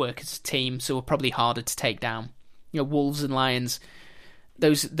who work as a team, so are probably harder to take down. Wolves and lions,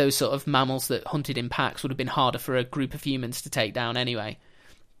 those sort of mammals that hunted in packs would have been harder for a group of humans to take down anyway.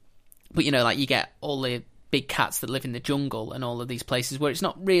 But, like you get all the big cats that live in the jungle and all of these places where it's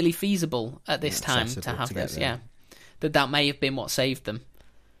not really feasible at this time to have this. Yeah. That may have been what saved them.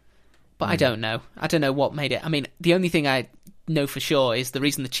 But I don't know. I don't know what made it. I mean, the only thing I know for sure is the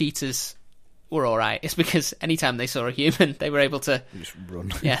reason the cheetahs were all right is because anytime they saw a human, they were able to just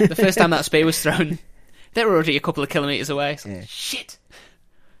run. Yeah, the first time that spear was thrown, they were already a couple of kilometres away. So, Yeah. shit!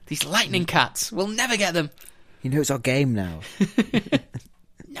 These lightning cats, we'll never get them. You know, it's our game now.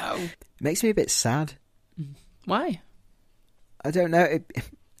 No. It makes me a bit sad. Why? I don't know.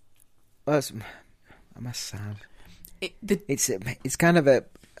 Am I sad? It's kind of a.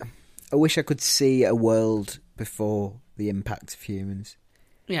 I wish I could see a world before the impact of humans.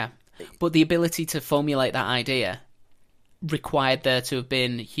 Yeah, but the ability to formulate that idea required there to have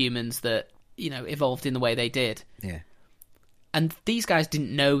been humans that, evolved in the way they did. Yeah. And these guys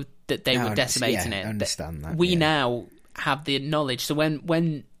didn't know that they were decimating it. I understand that. We now have the knowledge. So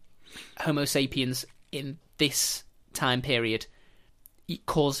when Homo sapiens in this time period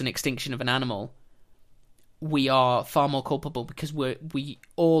caused an extinction of an animal, we are far more culpable because we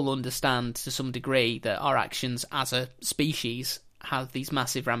all understand to some degree that our actions as a species have these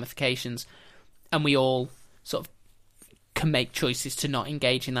massive ramifications, and we all sort of can make choices to not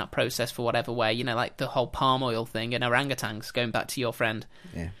engage in that process for whatever way, like the whole palm oil thing and orangutans, going back to your friend.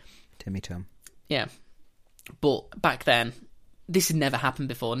 Yeah, Timmy Tom. Yeah. But back then, this had never happened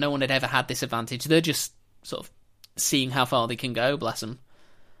before. No one had ever had this advantage. They're just sort of seeing how far they can go, bless them.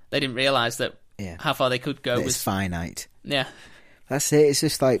 They didn't realise that how far they could go was finite. Yeah. That's it. It's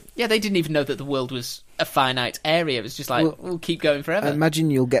just like... Yeah, they didn't even know that the world was a finite area. It was just like, we'll keep going forever. I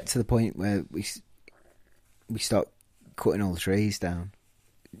imagine you'll get to the point where we start cutting all the trees down.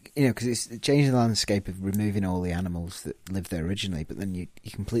 Because it's changing the landscape of removing all the animals that lived there originally, but then you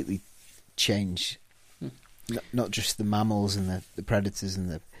completely change not just the mammals and the predators and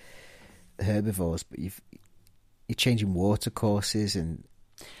the herbivores, but you're changing water courses and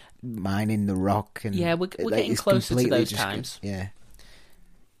mining the rock. And yeah, we're getting closer to those times. Yeah.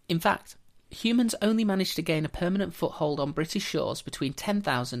 In fact, humans only managed to gain a permanent foothold on British shores between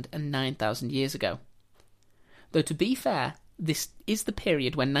 10,000 and 9,000 years ago. Though to be fair, this is the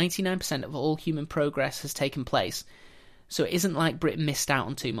period when 99% of all human progress has taken place, so it isn't like Britain missed out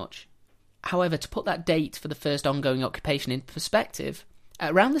on too much. However, to put that date for the first ongoing occupation in perspective,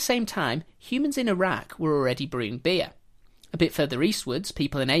 at around the same time, humans in Iraq were already brewing beer. A bit further eastwards,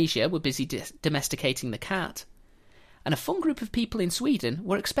 people in Asia were busy domesticating the cat. And a fun group of people in Sweden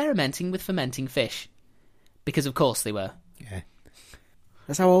were experimenting with fermenting fish. Because of course they were. Yeah.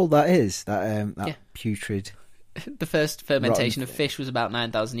 That's how old that is, that putrid... The first fermentation of fish was about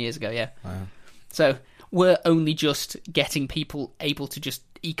 9,000 years ago, yeah. Wow. So we're only just getting people able to just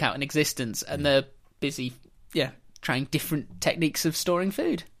eke out an existence, and they're busy, trying different techniques of storing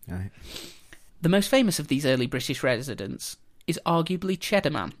food. Right. The most famous of these early British residents is arguably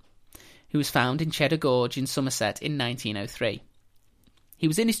Cheddar Man, who was found in Cheddar Gorge in Somerset in 1903. He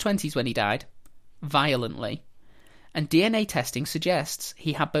was in his 20s when he died, violently, and DNA testing suggests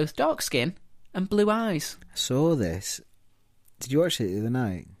he had both dark skin and blue eyes. I saw this. Did you watch it the other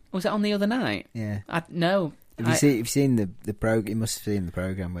night? Was it on the other night? Yeah. No. Have you seen the program? You must have seen the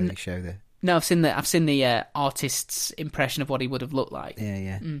program where they show the... No, I've seen the artist's impression of what he would have looked like.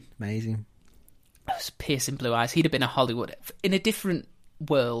 Yeah. Amazing. Those piercing blue eyes. He'd have been a Hollywood... In a different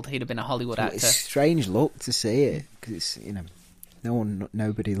world, he'd have been a Hollywood actor. It's a strange look to see it, because it's,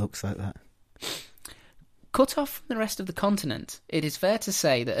 nobody looks like that. Cut off from the rest of the continent, it is fair to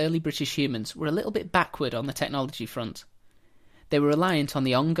say that early British humans were a little bit backward on the technology front. They were reliant on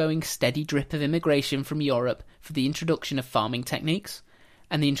the ongoing steady drip of immigration from Europe for the introduction of farming techniques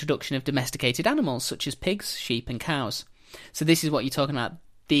and the introduction of domesticated animals such as pigs, sheep and cows. So this is what you're talking about.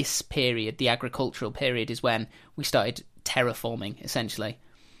 This period, the agricultural period, is when we started terraforming, essentially.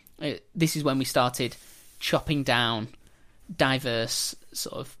 This is when we started chopping down diverse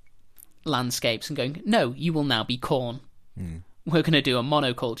sort of landscapes and going, no, you will now be corn. We're going to do a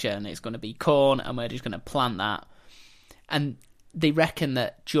monoculture and it's going to be corn and we're just going to plant that. And they reckon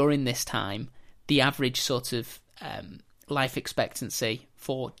that during this time, the average sort of life expectancy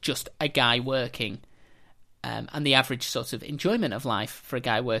for just a guy working and the average sort of enjoyment of life for a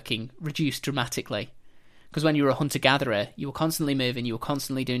guy working reduced dramatically. Because when you were a hunter-gatherer, you were constantly moving, you were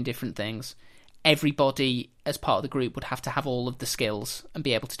constantly doing different things. Everybody as part of the group would have to have all of the skills and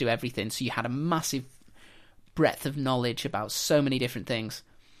be able to do everything. So you had a massive breadth of knowledge about so many different things.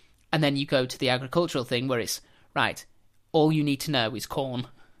 And then you go to the agricultural thing where it's, right, all you need to know is corn.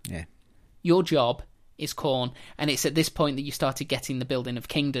 Yeah. Your job is corn. And it's at this point that you started getting the building of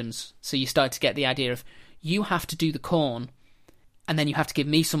kingdoms. So you start to get the idea of, you have to do the corn, and then you have to give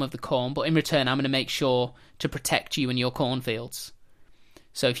me some of the corn, but in return I'm going to make sure to protect you and your cornfields.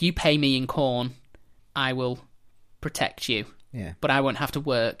 So if you pay me in corn, I will protect you. Yeah. But I won't have to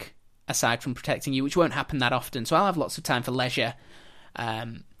work aside from protecting you, which won't happen that often. So I'll have lots of time for leisure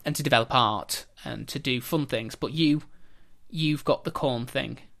and to develop art and to do fun things. But you've got the corn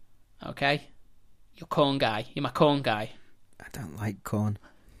thing, okay? You're corn guy. You're my corn guy. I don't like corn.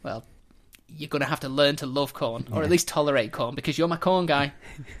 Well, you're going to have to learn to love corn, or at least tolerate corn, because you're my corn guy.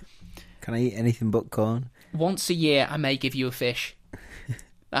 Can I eat anything but corn? Once a year, I may give you a fish.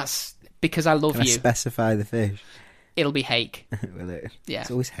 That's because I love Can I you. specify the fish? It'll be hake. Will it? Yeah.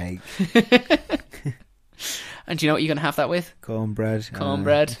 It's always hake. And do you know what you're going to have that with? Cornbread.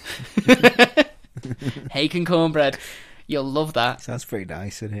 Cornbread. Hake and cornbread. You'll love that. Sounds pretty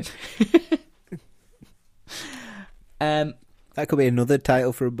nice, isn't it? That could be another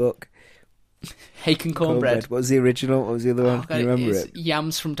title for a book. Hake and cornbread. What was the original? What was the other one? God, you remember it?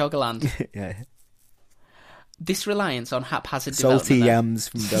 Yams from Doggerland. Yeah. This reliance on haphazard Salty development... yams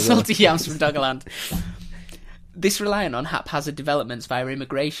from Doggerland. Salty yams from Doggerland. This reliance on haphazard developments via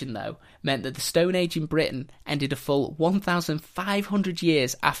immigration, though, meant that the Stone Age in Britain ended a full 1,500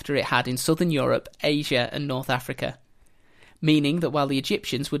 years after it had in southern Europe, Asia and North Africa. Meaning that while the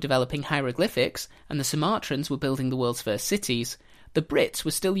Egyptians were developing hieroglyphics and the Sumatrans were building the world's first cities, the Brits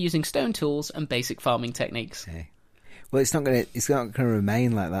were still using stone tools and basic farming techniques. Okay. Well, it's not gonna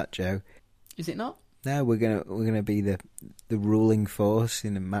remain like that, Joe. Is it not? No, we're gonna be the ruling force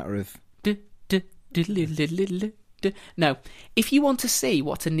in a matter of... No, if you want to see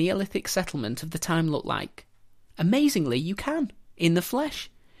what a Neolithic settlement of the time looked like, amazingly you can, in the flesh.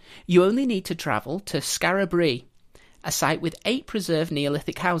 You only need to travel to Scarabrie, a site with 8 preserved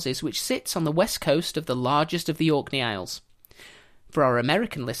Neolithic houses which sits on the west coast of the largest of the Orkney Isles. For our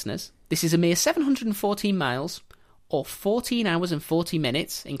American listeners, this is a mere 714 miles, or 14 hours and 40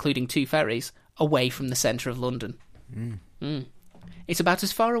 minutes, including 2 ferries, away from the centre of London. It's about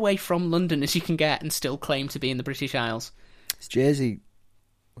as far away from London as you can get and still claim to be in the British Isles. It's Jersey.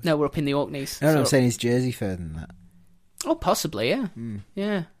 No, we're up in the Orkneys. No, I'm saying it's Jersey further than that. Oh, possibly, yeah.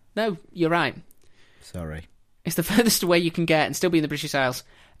 Yeah. No, you're right. Sorry. It's the furthest away you can get and still be in the British Isles,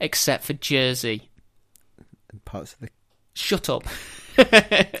 except for Jersey. Parts of the... Shut up.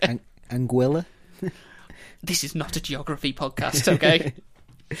 Anguilla? This is not a geography podcast, okay?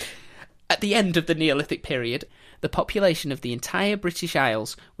 At the end of the Neolithic period, the population of the entire British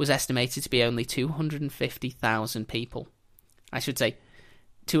Isles was estimated to be only 250,000 people. I should say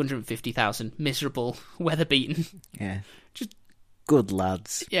 250,000 miserable, weather-beaten. Yeah. Just good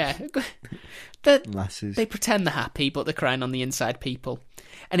lads. Yeah. Lasses. They pretend they're happy, but they're crying on the inside people.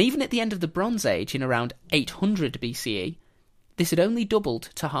 And even at the end of the Bronze Age, in around 800 BCE, this had only doubled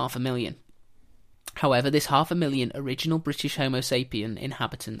to 500,000. However, this 500,000 original British Homo sapien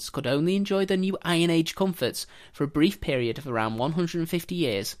inhabitants could only enjoy their new Iron Age comforts for a brief period of around 150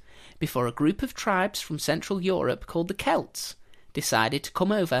 years, before a group of tribes from Central Europe called the Celts decided to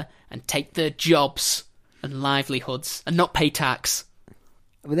come over and take their jobs and livelihoods and not pay tax.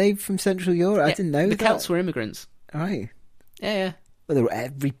 Were they from Central Europe? Yeah, I didn't know the that. Celts were immigrants. Right. Yeah. Well, they were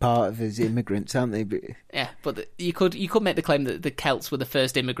every part of us immigrants, aren't they? But... Yeah, but you could make the claim that the Celts were the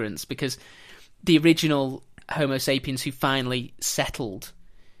first immigrants because the original Homo sapiens who finally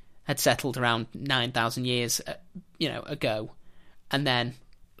had settled around 9,000 years, ago, and then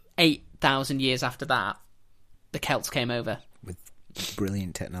 8,000 years after that, the Celts came over with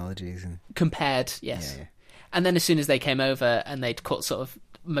brilliant technologies and compared, yes. Yeah. And then as soon as they came over and they'd cut sort of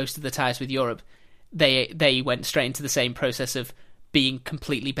most of the ties with Europe, they went straight into the same process of being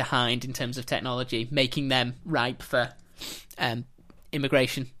completely behind in terms of technology, making them ripe for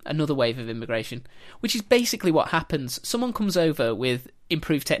immigration, another wave of immigration, which is basically what happens. Someone comes over with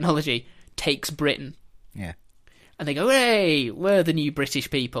improved technology, takes Britain, and they go, hey, we're the new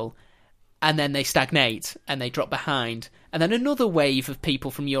British people, and then they stagnate and they drop behind, and then another wave of people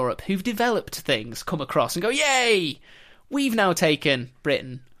from Europe who've developed things come across and go, yay, we've now taken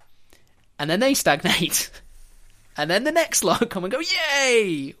Britain, and then they stagnate, and then the next lot come and go,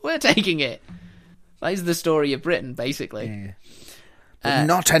 yay, we're taking it. That is the story of Britain, basically. Yeah. But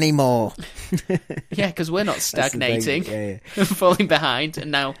not anymore. Yeah, because we're not stagnating, falling behind, and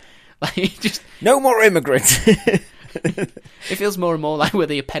now just no more immigrants. It feels more and more like we're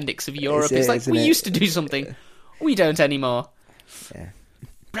the appendix of Europe. It's like we used to do something, we don't anymore. Yeah.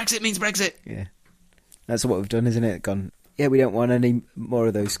 Brexit means Brexit. Yeah, that's what we've done, isn't it? Gone. Yeah, we don't want any more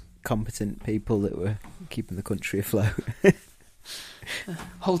of those competent people that were keeping the country afloat,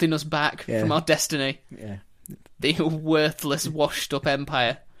 holding us back from our destiny. Yeah. The worthless, washed-up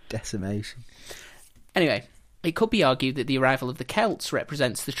empire. Decimation. Anyway, it could be argued that the arrival of the Celts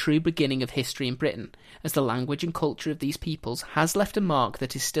represents the true beginning of history in Britain, as the language and culture of these peoples has left a mark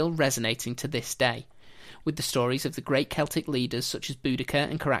that is still resonating to this day. with the stories of the great Celtic leaders such as Boudicca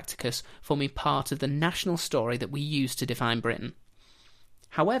and Caractacus forming part of the national story that we use to define Britain.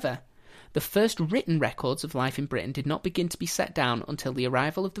 However, the first written records of life in Britain did not begin to be set down until the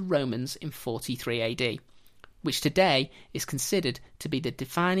arrival of the Romans in 43 AD, which today is considered to be the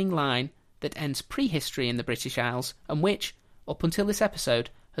defining line that ends prehistory in the British Isles, and which, up until this episode,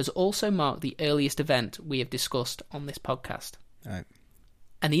 has also marked the earliest event we have discussed on this podcast. Right.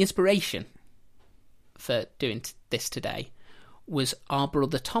 And the inspiration for doing this today was our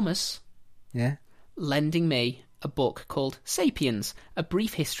brother Thomas lending me a book called Sapiens, A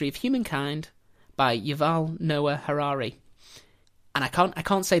Brief History of Humankind by Yuval Noah Harari. And I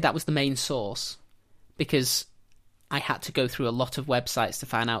can't say that was the main source, because I had to go through a lot of websites to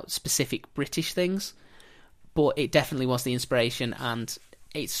find out specific British things, but it definitely was the inspiration, and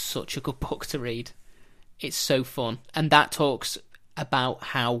it's such a good book to read. It's so fun. And that talks about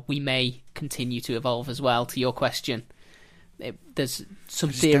how we may continue to evolve as well, to your question. There's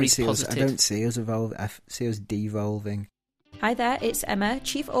some theories positive. I don't see us evolve. I see us devolving. Hi there, it's Emma,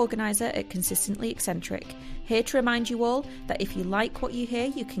 Chief Organiser at Consistently Eccentric, here to remind you all that if you like what you hear,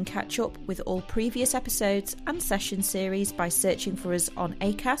 you can catch up with all previous episodes and session series by searching for us on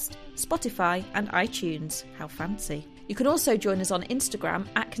Acast, Spotify and iTunes. How fancy. You can also join us on Instagram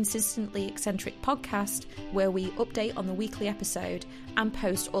at Consistently Eccentric Podcast, where we update on the weekly episode and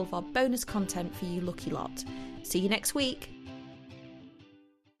post all of our bonus content for you lucky lot. See you next week.